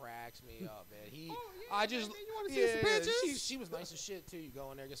 Cracks me up, man. You want to see some pictures? She was nice as shit too. You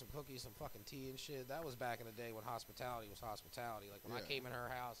go in there, get some cookies, some fucking tea and shit. That was back in the day when hospitality was hospitality. Like when I came in her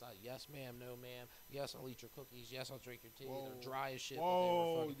house, yes ma'am, no ma'am, yes I'll eat your cookies, yes I'll drink your tea. They're dry as shit.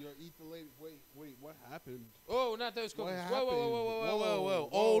 Whoa, you eat the lady. Wait, what happened? Oh, not those cookies. Whoa,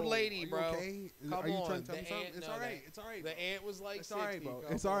 old lady, bro. Okay? Come Are you on, trying to tell me something? It's all right. It's all right. The aunt was like 60.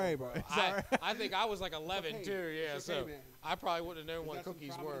 It's all right, bro. It's all right. I think I was like 11 too. Yeah, so I probably wouldn't have known what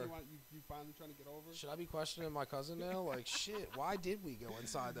cookies were. You finally trying to get over? Should I be questioning my cousin now? Like, shit, why did we go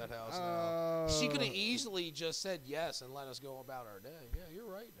inside that house now? She could have easily just said yes and let us go about our day. Yeah, you're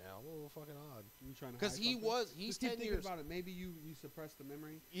right now. A little fucking odd. You trying to? Because he's 10 years. About it. Maybe you suppressed the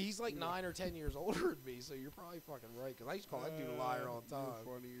memory. He's like 9 or 10 years older than me, so you're probably fucking right. Because I used to call that dude a liar all the time.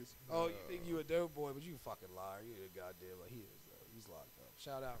 Oh, you think you a dope boy, but you fucking liar. You a goddamn like he is though. He's locked up.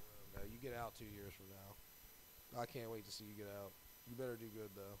 Shout out, Rome. You get out 2 years from now. I can't wait to see you get out. You better do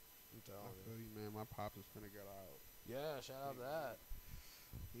good though. I'm telling you, man. My pops is finna get out. Yeah, shout out to that.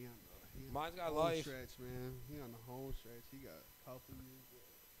 He on Mine's got the life. Stretch, man. He on the home stretch. He got a couple years.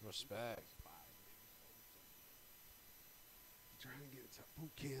 Respect. Trying to get into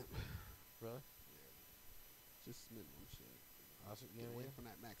boot camp. Really? Yeah. Just minimum shit. Get away from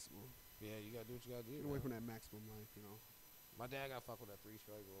that maximum. Yeah, you gotta do what you gotta do. Get away from that maximum life, My dad got fucked with that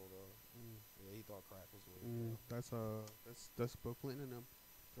 3-strike rule though. Yeah, he thought crack was the way to go. That's Bill Clinton and them.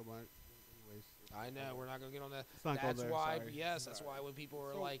 So anyways, I know we're not gonna get on that. let's not go That's there, why. sorry. Yes, that's why when people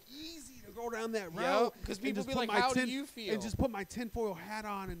are so like, easy to go down that yeah, route, because and people just be put like, my how do you feel? and just put my tinfoil hat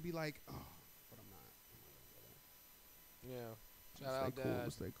on and be like, oh, but I'm not. Yeah. Stay Shout out, cool,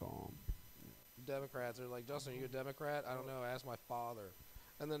 Dad. stay calm. Democrats are like, Justin, are you a Democrat? I don't know. Ask my father.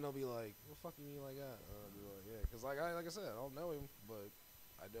 And then they'll be like, what the fuck you mean like that? I'll be like, yeah, because like I said, I don't know him, but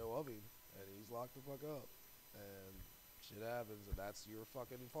I know of him, and he's locked the fuck up, and shit happens, and that's your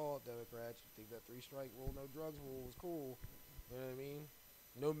fucking fault, Democrats. You think that 3-strike rule, no drugs rule was cool? You know what I mean?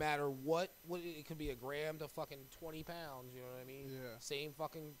 No matter what it could be a gram to fucking 20 pounds. You know what I mean? Yeah. Same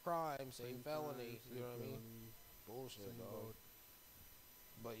fucking crime, same felony. Crime, you know what I mean? felony, Bullshit, same dog. boat.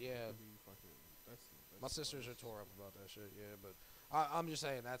 But yeah. That's My sisters are tore up about that shit, yeah, but I'm just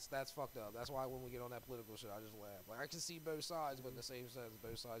saying that's fucked up. That's why when we get on that political shit, I just laugh. Like I can see both sides, but in the same sense,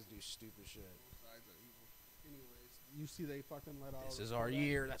 both sides do stupid shit. Both sides are evil. Anyways, you see they fucking let out. This is our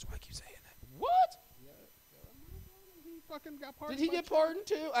year. That's why I keep saying that. What? Yeah, he fucking got pardoned. Did he get pardoned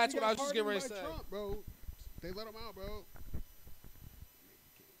too? That's what I was just getting ready to say. Trump, bro. They let him out, bro. He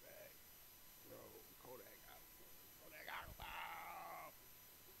came back, bro. Kodak out.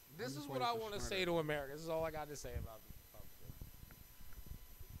 This is what I want to say to America. This is all I got to say about this.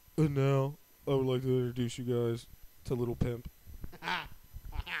 And now, I would like to introduce you guys to Little Pimp. That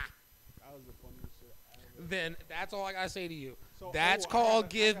was the funniest shit ever. Then that's all I got to say to you. So, That's called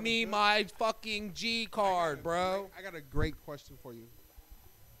give me my fucking G card, bro. I got a great question for you.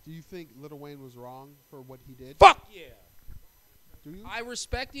 Do you think Lil Wayne was wrong for what he did? Fuck yeah. Do you? I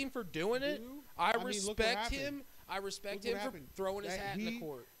respect him for doing it. you? I mean, look what respect him. happened. I respect Look him what for happened. throwing his That hat in the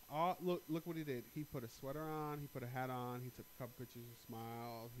court. Look what he did. He put a sweater on. He put a hat on. He took a couple pictures and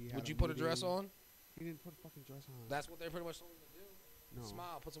smiled. Would you put a dress on? He didn't put a fucking dress on. That's what they pretty much told him to do. No.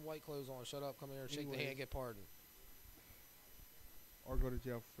 Smile, put some white clothes on, shut up, come here, shake the hand, get pardoned. Or go to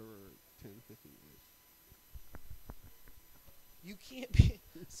jail for 10, 15 years. You can't be.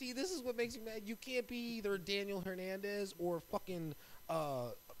 See, this is what makes me mad. You can't be either Daniel Hernandez or fucking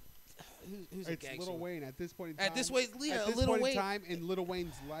who's a It's gangster? Lil Wayne at this point in time. At this way, yeah, at this Lil point Wayne. in time in Lil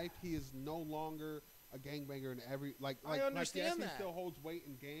Wayne's life, he is no longer a gangbanger in every like. I understand yes, that. he still holds weight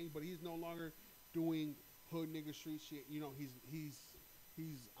in gang, but he's no longer doing hood nigga street shit. You know, he's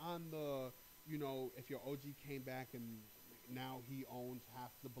on the. You know, if your OG came back and now he owns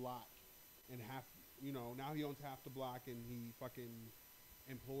half the block, and half. You know, now he owns half the block and he fucking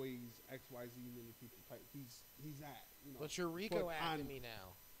employs XYZ many people. Type. He's that. You know, But you're Rico acting me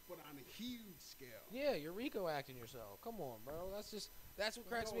now. But on a huge scale. Yeah, you're Rico acting yourself. Come on, bro. That's what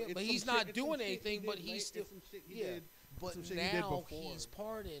cracks me up. It's But some he's shit- not it's some doing shit he anything. did But late, he's still it's some shit he yeah. did. But Some shit he did now before. he's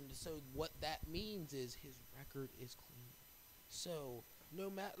pardoned. So what that means is his record is clean. So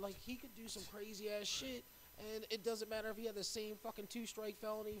no matter, like he could do some crazy ass shit, and it doesn't matter if he had the same fucking 2-strike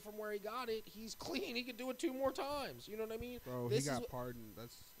felony from where he got it. He's clean. He could do it 2 more times. You know what I mean? Bro, This he is got pardoned.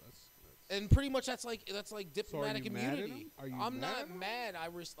 That's And pretty much that's like diplomatic you mad at immunity. him? Are you I'm mad not at him? mad.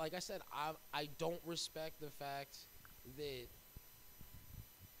 Like I said, I don't respect the fact that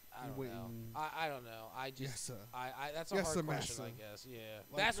I You don't went know. and- I don't know. I just Yes, sir. I that's a Yes, hard sir, question, I massa. guess. Yeah,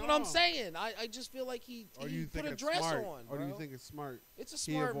 Like, that's what I'm no. saying. I just feel like he Or do you put think a it's dress smart? on. Or do you bro. think it's smart? It's a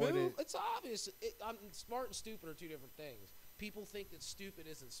he smart move? avoided- It's obvious. Smart and stupid are 2 different things. People think that stupid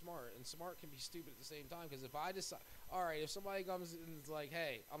isn't smart, and smart can be stupid at the same time. Because if I decide, all right, if somebody comes and is like,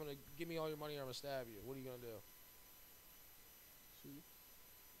 "Hey, I'm gonna give me all your money, or I'm gonna stab you," what are you gonna do? Shoot you.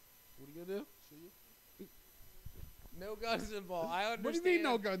 What are you gonna do? Shoot you. No guns involved. I understand. What do you mean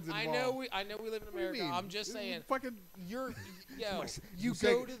no guns involved? I know we live in What do you America. mean? I'm just saying. Fucking. You You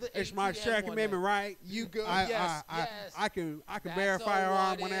go to the It's my ATM Second one Amendment day. right. You go. I yes. can That's bear a a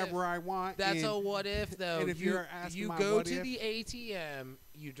firearm what whenever if. I want. That's and a what if though. and if you're asking you my go what to if- the ATM,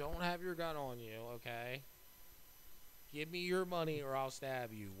 you don't have your gun on you, okay? Give me your money or I'll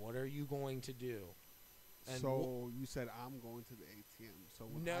stab you. What are you going to do? And so you said I'm going to the ATM. So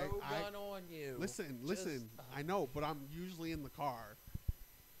when no I gun on you. listen. I know, but I'm usually in the car.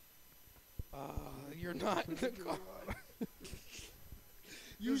 You're not in the car.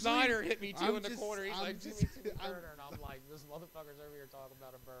 Usually, Designer hit me too I'm in the just- corner. He's I'm like, just- "Give me some I'm- burner," and I'm like, "This motherfucker's over here talking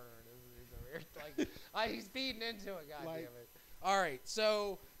about a burner." And he's over here like, he's feeding into it. God Like- damn it! All right,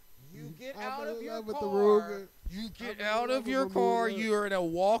 so you get I'm out in of your love with the car. Ruger. You I'm get in out love of with your the car. Ruger. You're in a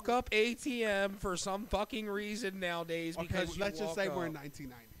walk-up ATM for some fucking reason nowadays Okay, because you let's just walk say up. we're in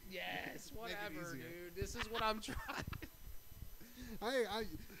 1990. Yes, Make it whatever, easier. dude. This is what I'm trying.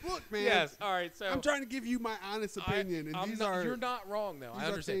 Look, man. Yes. All right. So I'm trying to give you my honest opinion, and you're not wrong though. I are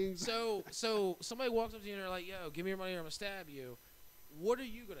understand. things- So somebody walks up to you and they're like, "Yo, give me your money or I'm gonna stab you." What are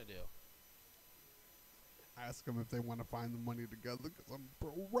you gonna do? Ask them if they want to find the money together because I'm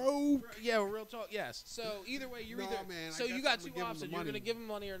broke. Yeah, real talk. Yes. So either way, you're No, either. man, I So you guess got I'm gonna two give 'em the options. You're money. gonna give them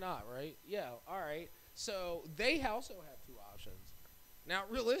money or not, right? Yeah. All right. So they also have two options. Now,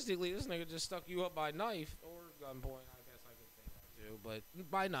 realistically, this nigga just stuck you up by knife or gunpoint. I guess I could say that too, but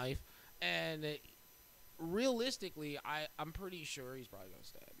by knife. And realistically, I'm pretty sure he's probably gonna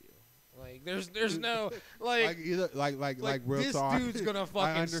stab you. Like, there's no Like either like real this talk. dude's gonna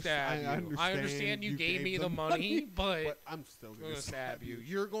fucking stab you. I understand you gave me the money, but I'm still gonna stab you.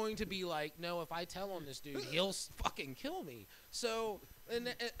 You're going to be like, no, if I tell on this dude, he'll fucking kill me. So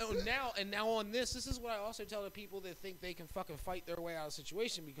now on this is what I also tell the people that think they can fucking fight their way out of a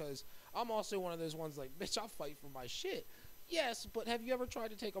situation, because I'm also one of those ones like, bitch, I'll fight for my shit. Yes, but have you ever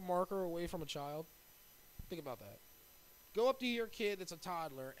tried to take a marker away from a child? Think about that. Go up to your kid that's a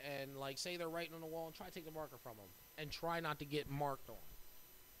toddler and, like, say they're writing on the wall and try to take the marker from them and try not to get marked on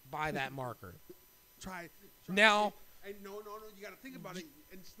by that marker. Try now. And no, you got to think about it.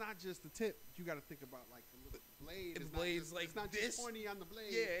 And it's not just the tip. You got to think about, like, the blade. The blade's like it's not this. just pointy on the blade.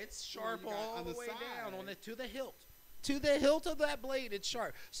 Yeah, it's sharp all the way side. down on it to the hilt. To the hilt of that blade, it's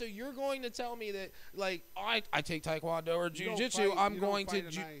sharp. So you're going to tell me that, like, I take Taekwondo or Jiu-Jitsu, I'm going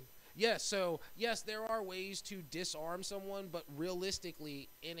to... Yes, so, yes, there are ways to disarm someone, but realistically,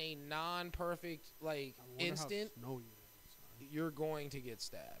 in a non-perfect, like, instant, you're going to get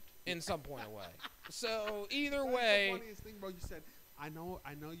stabbed in some point away. So, either way... That's the funniest thing, bro. You said, I know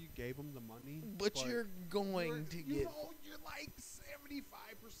you gave him the money, but you're going to get... You're like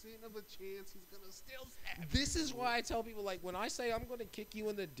 75% of a chance he's going to still stab This is why I tell people, like, when I say I'm going to kick you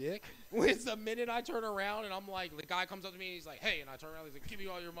in the dick, it's the minute I turn around and I'm like, the guy comes up to me and he's like, hey, and I turn around and he's like, give me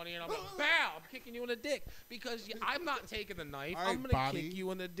all your money, and I'm like, bow, I'm kicking you in the dick, because I'm not taking the knife. All right, I'm going to kick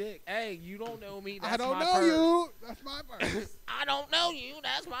you in the dick. Hey, you don't know me. That's I don't my know purse. you. That's my purse. I don't know you.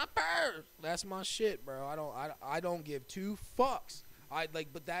 That's my purse. That's my shit, bro. I don't give two fucks.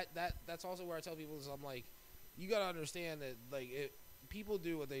 But that's also where I tell people is, I'm like, you gotta understand that, like, people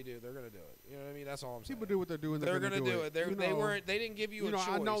do what they do, they're gonna do it. You know what I mean? That's all I'm saying. People do what they're doing. They're gonna do it. They didn't give you a choice.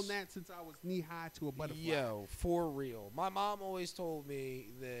 I know that since I was knee high to a butterfly. Yo, for real. My mom always told me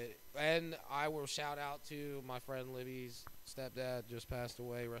that, and I will shout out to my friend Libby's stepdad, just passed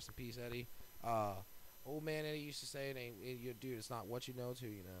away. Rest in peace, Eddie. Old man Eddie used to say, dude, it's not what you know to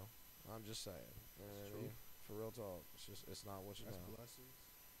you know. I'm just saying. You know what I mean? For real talk, it's not what you know. That's blessings.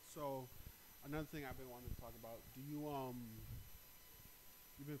 So, another thing I've been wanting to talk about. Do you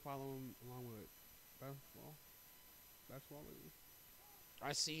you've been following along with basketball lately?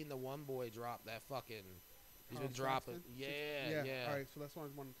 I seen the one boy drop that fucking. He's Carl been dropping. Sexton? Yeah. All right, so that's what I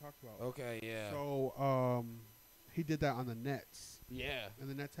wanted to talk about. Okay, yeah. So, he did that on the Nets. Yeah. And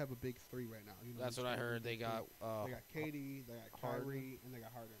the Nets have a big three right now. You know, That's what I heard. They got Katie, they got Kyrie, and they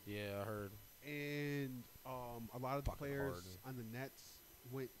got Harden. Yeah, I heard. And a lot of the Fucking players Harden. on the Nets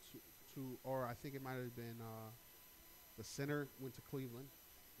went to, or I think it might have been the center went to Cleveland,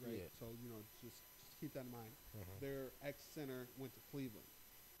 right? Yeah. So just keep that in mind. Mhm. Their ex-center went to Cleveland,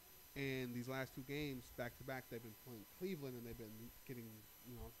 and these last two games back to back, they've been playing Cleveland, and they've been getting,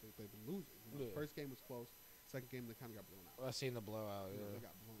 they've been losing. Yeah. First game was close. Second game they kind of got blown out. I seen the blowout. Yeah. They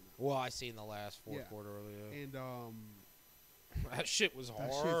got blown out. Well, I seen the last fourth Yeah. quarter earlier. And That shit was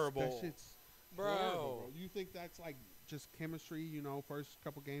that horrible. shit's Bro. horrible, bro. You think that's like just chemistry, first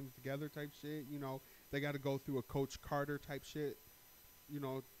couple games together type shit? They got to go through a Coach Carter type shit.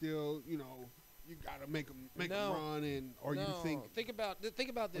 Still, you got to make them run, or you think about this.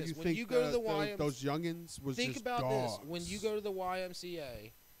 you When think you go to the YMCA, those youngins was think just about dogs. this. When you go to the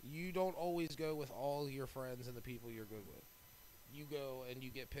YMCA, you don't always go with all your friends and the people you're good with. You go and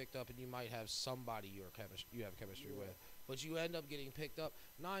you get picked up, and you might have somebody you have chemistry with, but you end up getting picked up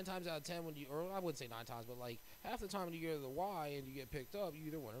 9 times out of 10 or I wouldn't say 9 times, but like half the time when you go to the Y and you get picked up, you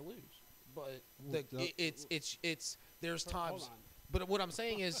either win or lose. But there's times. But what I'm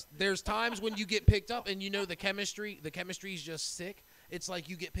saying is, there's times when you get picked up and the chemistry's just sick. It's like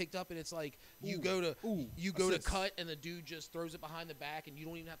you get picked up and it's like you go to cut and the dude just throws it behind the back and you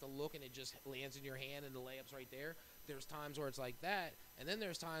don't even have to look and it just lands in your hand and the layup's right there. There's times where it's like that, and then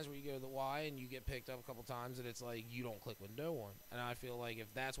there's times where you go to the Y and you get picked up a couple times and it's like you don't click with no one. And I feel like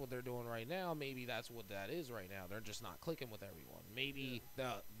if that's what they're doing right now, maybe that's what that is right now. They're just not clicking with everyone. Maybe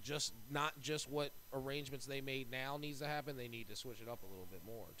not just what arrangements they made now needs to happen. They need to switch it up a little bit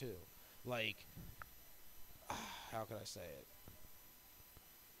more too. Like, how can I say it?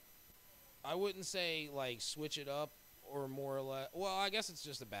 I wouldn't say like switch it up or more or less. Well, I guess it's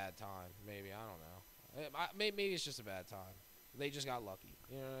just a bad time. Maybe I don't know. Maybe it's just a bad time. They just got lucky.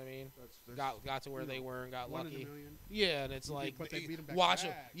 You know what I mean? Got to where they were and got one lucky. In a million. Yeah, and it's like but they beat them back watch to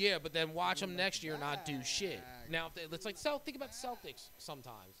them. back. Yeah, but then watch them next year not do back. shit. Now, if it's like think about the Celtics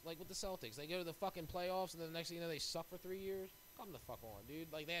sometimes. Like with the Celtics, they go to the fucking playoffs, and then the next thing you know, they suck for 3 years. Come the fuck on,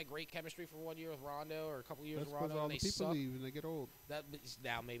 dude. Like they had great chemistry for 1 year with Rondo, or a couple years with Rondo, all and the they people suck. leave and they get old.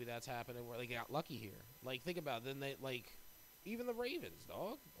 Now maybe that's happening where they got lucky here. Like think about it. Then they like even the Ravens,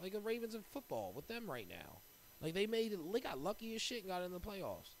 dog. Like the Ravens in football with them right now. Like they got lucky as shit and got in the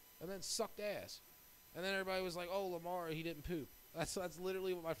playoffs, and then sucked ass, and then everybody was like, "Oh, Lamar, he didn't poop." That's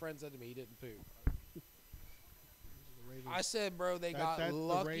literally what my friend said to me. He didn't poop. I said, bro, they got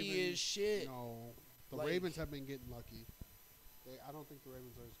lucky as shit. No, the Like, Ravens have been getting lucky. I don't think the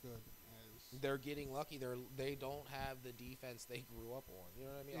Ravens are as good as. They're getting lucky. They don't have the defense they grew up on. You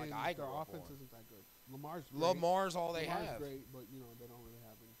know what I mean? Like and I grew their up offense on. isn't that good. Lamar's all they Lamar's have. great, but they don't really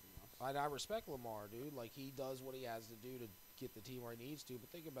have anything else. I respect Lamar, dude. Like he does what he has to do to get the team where he needs to.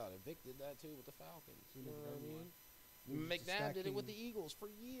 But think about it, Vic did that too with the Falcons. You know what I mean? McNabb did it with the Eagles for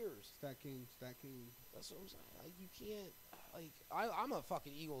years. Stat King. That's what I'm saying. Like you can't. Like I'm a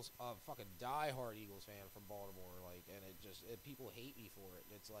fucking fucking diehard Eagles fan from Baltimore. Like, and people hate me for it.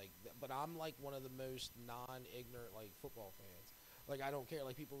 It's like, but I'm like one of the most non-ignorant like football fans. Like I don't care.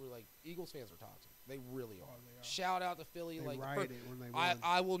 Like people were like Eagles fans are toxic. They really are. They are. Shout out to Philly. They like rioted when they won.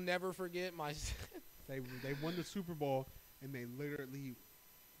 I will never forget my. They won the Super Bowl and they literally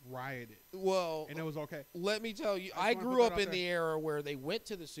rioted. Well, and it was okay. Let me tell you, I I grew up in the era where they went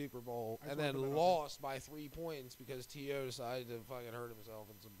to the Super Bowl and then lost by 3 points because T.O. decided to fucking hurt himself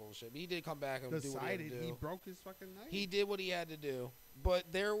and some bullshit. But he did come back and do what he had to do. He broke his fucking neck. He did what he had to do. But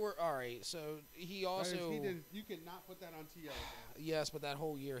there were all right. So he also You cannot put that on T.O. man. Yes, but that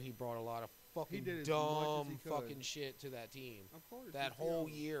whole year he brought a lot of fucking did as dumb much as he could. fucking shit to that team. Of course. That whole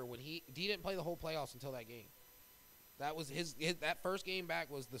year when he didn't play the whole playoffs until that game. That was his that first game back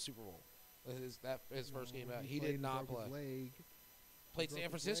was the Super Bowl. His first game back. He did not play. Played San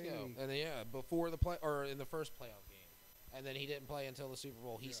Francisco, and then, before the play or in the first playoff game, and then he didn't play until the Super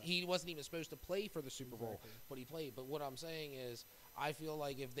Bowl. He wasn't even supposed to play for the Super Bowl, but he played. But what I'm saying is, I feel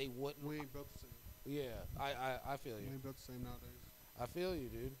like if they wouldn't, we ain't built the same. Yeah, I feel you. We ain't built the same nowadays. I feel you,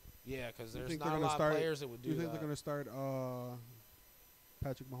 dude. Yeah, because there's think not they're a gonna lot start- of players that would do Do you think that. they're gonna start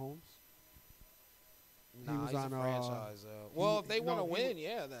Patrick Mahomes? Nah, was he's on, a franchise though. Well, if they want to win,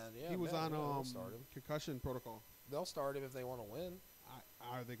 then he was on they'll start him. concussion protocol. They'll start him if they want to win.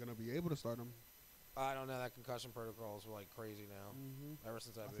 Are they gonna be able to start him? I don't know. That concussion protocols are like crazy now. Mm-hmm. Ever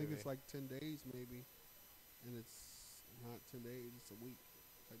since that I movie. think it's like 10 days maybe, and it's not 10 days. It's a week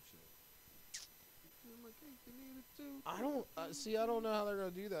type shit. I'm like, hey, they needed to. I don't see. I don't know how they're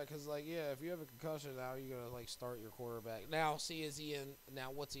gonna do that because, like, yeah, if you have a concussion now, you're gonna like start your quarterback. Now, see, is he in?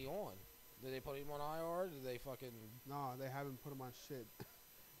 Now, what's he on? Did they put him on IR? Did they fucking? No, they haven't put him on shit.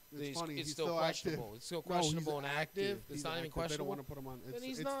 It's funny. It's He's still questionable. active. It's still No, he's questionable and active. It's He's not even active. questionable. They don't want to put him on. Then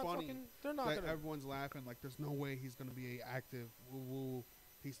he's It's not funny. fucking. They're not that gonna. everyone's laughing like there's no way he's gonna be active. Woo woo.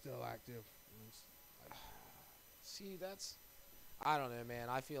 He's still active. See, that's. I don't know, man.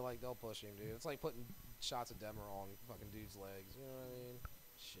 I feel like they'll push him, dude. It's like putting shots of Demerol on fucking dudes' legs. You know what I mean?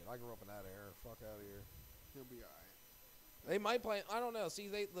 Shit, I grew up in that era. Fuck out of here. He'll be alright. They might play. I don't know. See,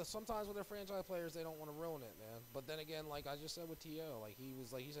 sometimes with their franchise players, they don't want to ruin it, man. But then again, like I just said with T.O., like he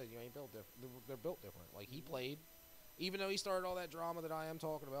said, you ain't built different. They're built different. Like he played, even though he started all that drama that I am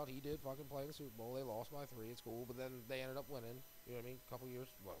talking about, he did fucking play the Super Bowl. They lost by 3. It's cool, but then they ended up winning. You know what I mean? A couple years,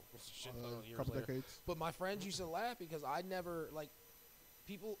 shit, years Couple later. decades. But my friends used to laugh because I never like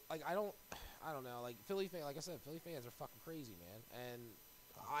people like I don't know, like Philly fan. Like I said, Philly fans are fucking crazy, man, and.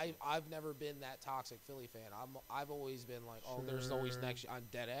 I've never been that toxic Philly fan. I've always been like, oh, there's always next year. I'm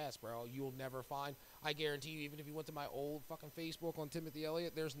dead ass, bro. You'll never find. I guarantee you, even if you went to my old fucking Facebook on Timothy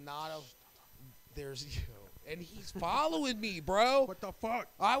Elliott, there's and he's following me, bro. What the fuck?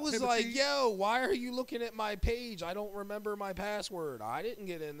 I was Timothy? like, yo, why are you looking at my page? I don't remember my password. I didn't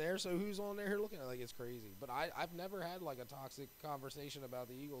get in there, so who's on there here looking at it? Like, it's crazy. But I've never had like a toxic conversation about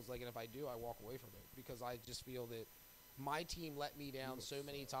the Eagles. Like, and if I do, I walk away from it because I just feel that. My team let me down so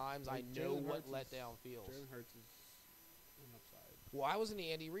many times. Like I know Jalen what Hurts letdown feels. Jalen Hurts is an upside. Well, I was in the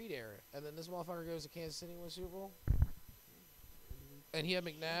Andy Reid era, and then this motherfucker goes to Kansas City and wins Super Bowl. And he had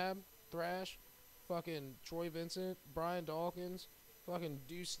McNabb, Thrash, fucking Troy Vincent, Brian Dawkins, fucking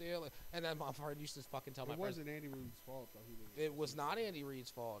Deuce Staley. And then my friend used to fucking tell my friends. It wasn't Andy Reid's fault, though. It was not Andy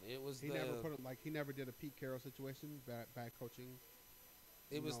Reid's fault. It was he never did a Pete Carroll situation, bad coaching.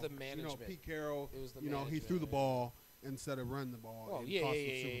 It was the management. Pete Carroll, it was the he management, threw the ball, instead of run the ball. Oh, and yeah, cost yeah,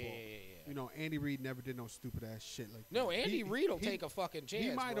 the Super Bowl. yeah. You know, Andy Reid never did no stupid ass shit like that. No, Andy Reid will take a fucking chance.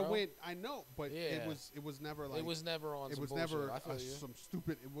 He might have bro. went. I know, but Yeah. it was never like It was never on. it some was bullshit. never I feel you. some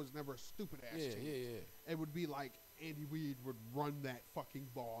stupid. It was never a stupid ass Yeah, chance. yeah. It would be like Andy Reid would run that fucking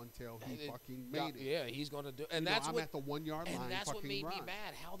ball until he fucking made it. Yeah, he's gonna do. And You know, that's I'm what. at the 1 yard line. And that's what fucking made run. me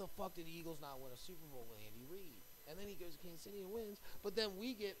mad. How the fuck did the Eagles not win a Super Bowl with Andy Reid? And then he goes to Kansas City and wins. But then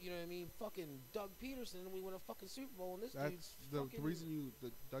we get, you know what I mean, fucking Doug Peterson, and we win a fucking Super Bowl. And this dude's the fucking. reason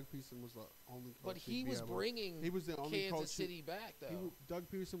Doug Peterson was the only coach. But he was bringing he was the only Kansas coach City back, though. Doug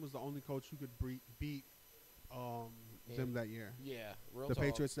Peterson was the only coach who could beat them that year. Yeah, real The talk.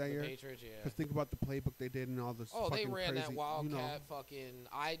 Patriots that year? The Patriots, yeah. Because think about the playbook they did and all this. Oh, they fucking ran crazy, that Wildcat you know. fucking.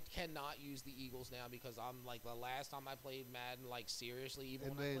 I cannot use the Eagles now because I'm like the last time I played Madden, like seriously, even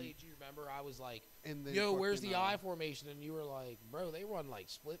And when I then- played, you remember I was like, And then yo, where's fucking, the I formation? And you were like, bro, they run like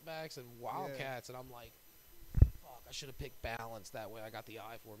split backs and Wildcats. And I'm like, fuck, I should have picked balance that way. I got the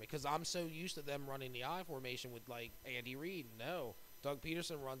I formation because I'm so used to them running the I formation with like Andy Reid. No, Doug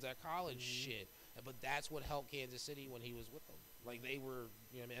Peterson runs that college shit. But that's what helped Kansas City when he was with them. Like they were,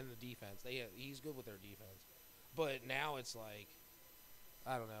 you know, and the defense. He's good with their defense. But now it's like,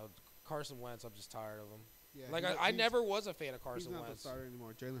 I don't know, Carson Wentz. I'm just tired of him. Yeah, Like I never was a fan of He's Carson not the Wentz, starter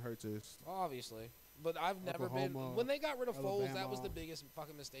anymore. Jalen Hurts is. obviously. But I've never been. Oklahoma, When they got rid of Foles, that was Alabama. the biggest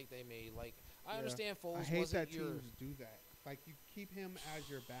fucking mistake they made. Like I Yeah. understand Foles I hate wasn't that your. teams do that. Like you keep him as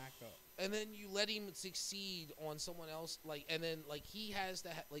your backup. And then you let him succeed on someone else, like, and then like he has to,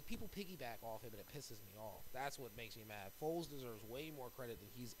 like people piggyback off him, and it pisses me off. That's what makes me mad. Foles deserves way more credit than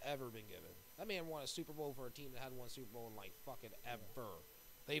he's ever been given. That man won a Super Bowl for a team that hadn't won a Super Bowl in like fucking ever.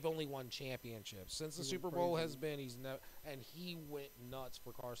 They've only won championships since the He went Super Bowl crazy. has been. He's never, and he went nuts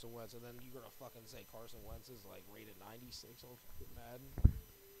for Carson Wentz. And then you're gonna fucking say Carson Wentz is like rated 96 on fucking Madden.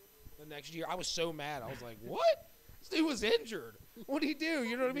 The next year, I was so mad. I was like, what? This dude was injured. What'd he do?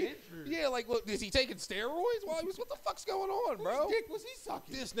 You know what I mean? Injured. Yeah, like, look, is he taking steroids while he was? What the fuck's going on, bro? Whose dick was he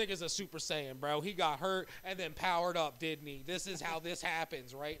sucking? This nigga's a Super Saiyan, bro. He got hurt and then powered up, didn't he? This is how this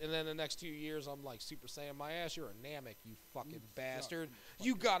happens, right? And then the next 2 years, I'm like, Super Saiyan my ass. You're a Namek, you fucking bastard.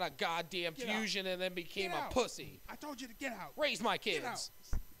 You got a goddamn Get out. fusion and then became Get a out. pussy. I told you to get out. Raise my kids. Get out.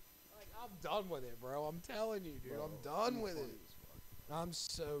 Like, I'm done with it, bro. I'm telling you, dude. I'm done with it. I'm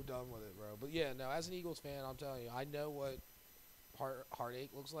so done with it, bro. But yeah, no, as an Eagles fan, I'm telling you, I know what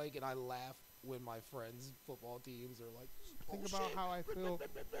heartache looks like, and I laugh when my friends' football teams are like, Think about how I feel.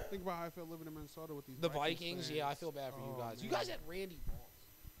 Think about how I feel living in Minnesota with these. the Vikings. fans. Yeah, I feel bad for you Oh, guys. You man. guys had Randy Moss.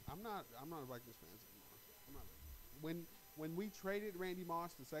 I'm not a Vikings fan anymore. I'm not. When we traded Randy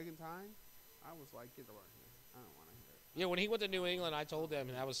Moss the second time, I was like, get over here. I don't want to hear it. Yeah, when he went to New England, I told them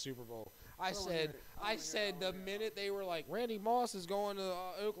that was Super Bowl. I don't wanna said, hear it. I I don't wanna said hear the it. minute they were like, Randy Moss is going to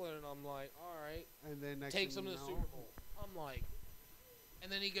Oakland, and I'm like, all right, And then next takes thing him to you the know, Super Bowl. I'm like,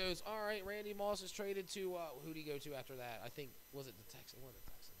 and then he goes, all right, Randy Moss is traded to who'd he go to after that? I think was it the Texans? One of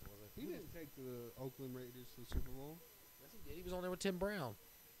the Texans was it? He didn't take the Oakland Raiders to the Super Bowl. Yes, he did. He was on there with Tim Brown.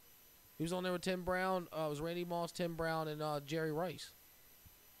 He was on there with Tim Brown. It was Randy Moss, Tim Brown, and Jerry Rice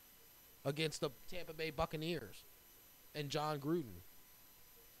against the Tampa Bay Buccaneers and John Gruden.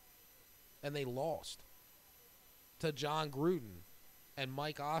 And they lost to John Gruden and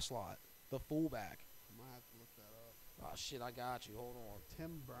Mike Oslott, the fullback. I might have to look that up. Oh, shit, I got you. Hold on.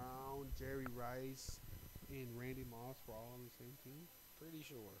 Tim Brown, Jerry Rice, and Randy Moss were all on the same team. Pretty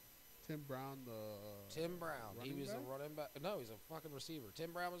sure. Tim Brown, Tim Brown. He running was a back? running back. No, he's a fucking receiver.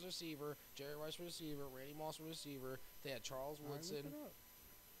 Tim Brown was a receiver. Jerry Rice was a receiver. Randy Moss was a receiver. They had Charles All right, look Woodson. it up.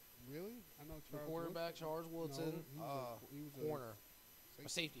 Really? I know The Charles quarterback, Woodson. Charles Woodson. No, he was a Corner. safety. A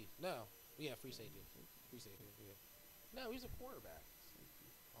safety. No. Yeah, free safety. Free safety. Yeah. No, he's a quarterback.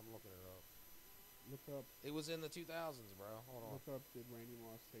 I'm looking it up. Look up. It was in the 2000s, bro. Hold on. Look up. Did Randy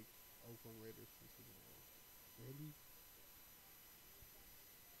Moss take Oakland Raiders to the Super Bowl? Randy.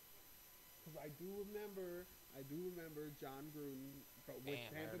 Because I do remember John Gruden, but with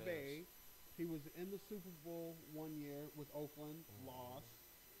Damn, there Tampa it Bay, he was in the Super Bowl 1 year with Oakland, lost,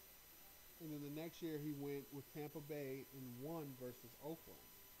 and then the next year he went with Tampa Bay and won versus Oakland.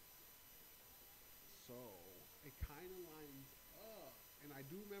 So it kind of lines up, and I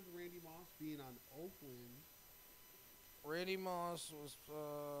do remember Randy Moss being on Oakland. Randy Moss was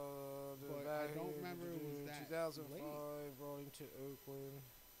But I don't remember it was that 2005 late. brought him to Oakland.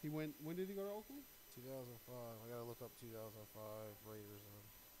 He went. When did he go to Oakland? 2005. I gotta look up 2005 Raiders.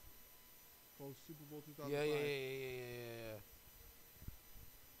 Oh, Super Bowl 2005. Yeah.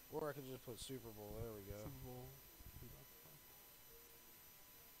 Or I could just put Super Bowl. There we go. Super Bowl 2005.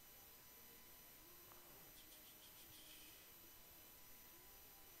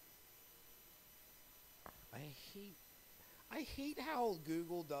 I hate I hate how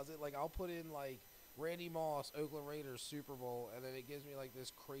Google does it. Like, I'll put in, like, Randy Moss, Oakland Raiders, Super Bowl, and then it gives me, like,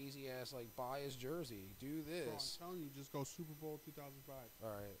 this crazy-ass, like, buy his jersey. Do this. So I'm telling you, just go Super Bowl 2005. All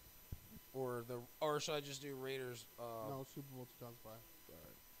right. Or should I just do Raiders? No, Super Bowl 2005. All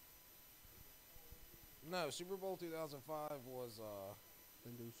right. No, Super Bowl 2005 was,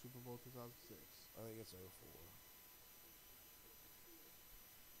 Then do Super Bowl 2006. I think it's 04.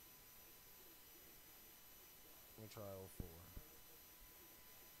 Let me try 04.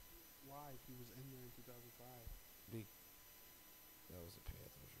 Why? He was in there in 2005. That was the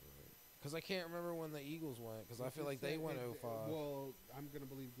Panthers, right? Because I can't remember when the Eagles went, because I feel like they went 05. Well, I'm going to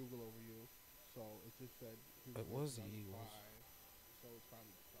believe Google over you. So it just said he It was the Eagles. So it's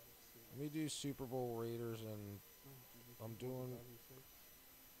probably 2006. Let me do Super Bowl Raiders, and I'm doing 2006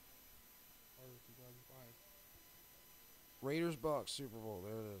 or 2005. Raiders Bucks Super Bowl.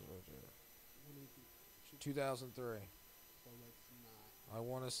 There it is right there. 2003. So that's not. I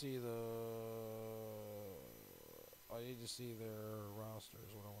want to see I need to see their rosters.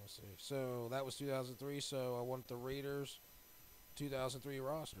 What I want to see. So that was 2003. So I want the Raiders 2003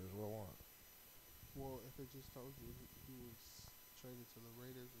 rosters. What I want. Well, if it just told you he was traded to the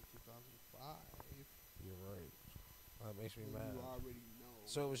Raiders in 2005, You're right. That makes me then mad. you already know.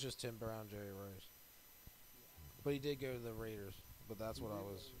 So it was just Tim Brown, Jerry Rice. But he did go to the Raiders. But that's what I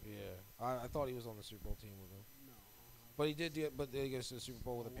was. Yeah, I thought he was on the Super Bowl team with them. No. But he did get. But they goes to the Super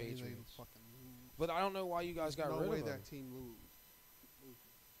Bowl with the No way they Patriots. fucking lose. But I don't know why you guys got no rid way of him. that team lose.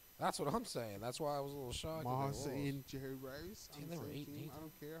 That's what I'm saying. That's why I was a little shocked. Moss and Jerry Rice. Damn, On they the were same 8-8. team. I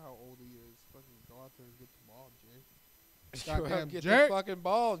don't care how old he is. Fucking go out there and get the ball, Jerry. Go out Goddamn and get Jerry. the fucking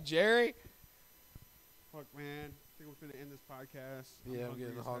ball, Jerry. Fuck, man. I think we're finna end this podcast. Yeah, I'm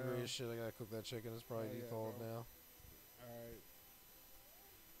getting hungry hell. as shit. I gotta cook that chicken. It's probably Hell yeah, thawed bro. now. All right.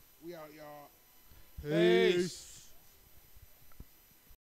 We out, y'all. Peace.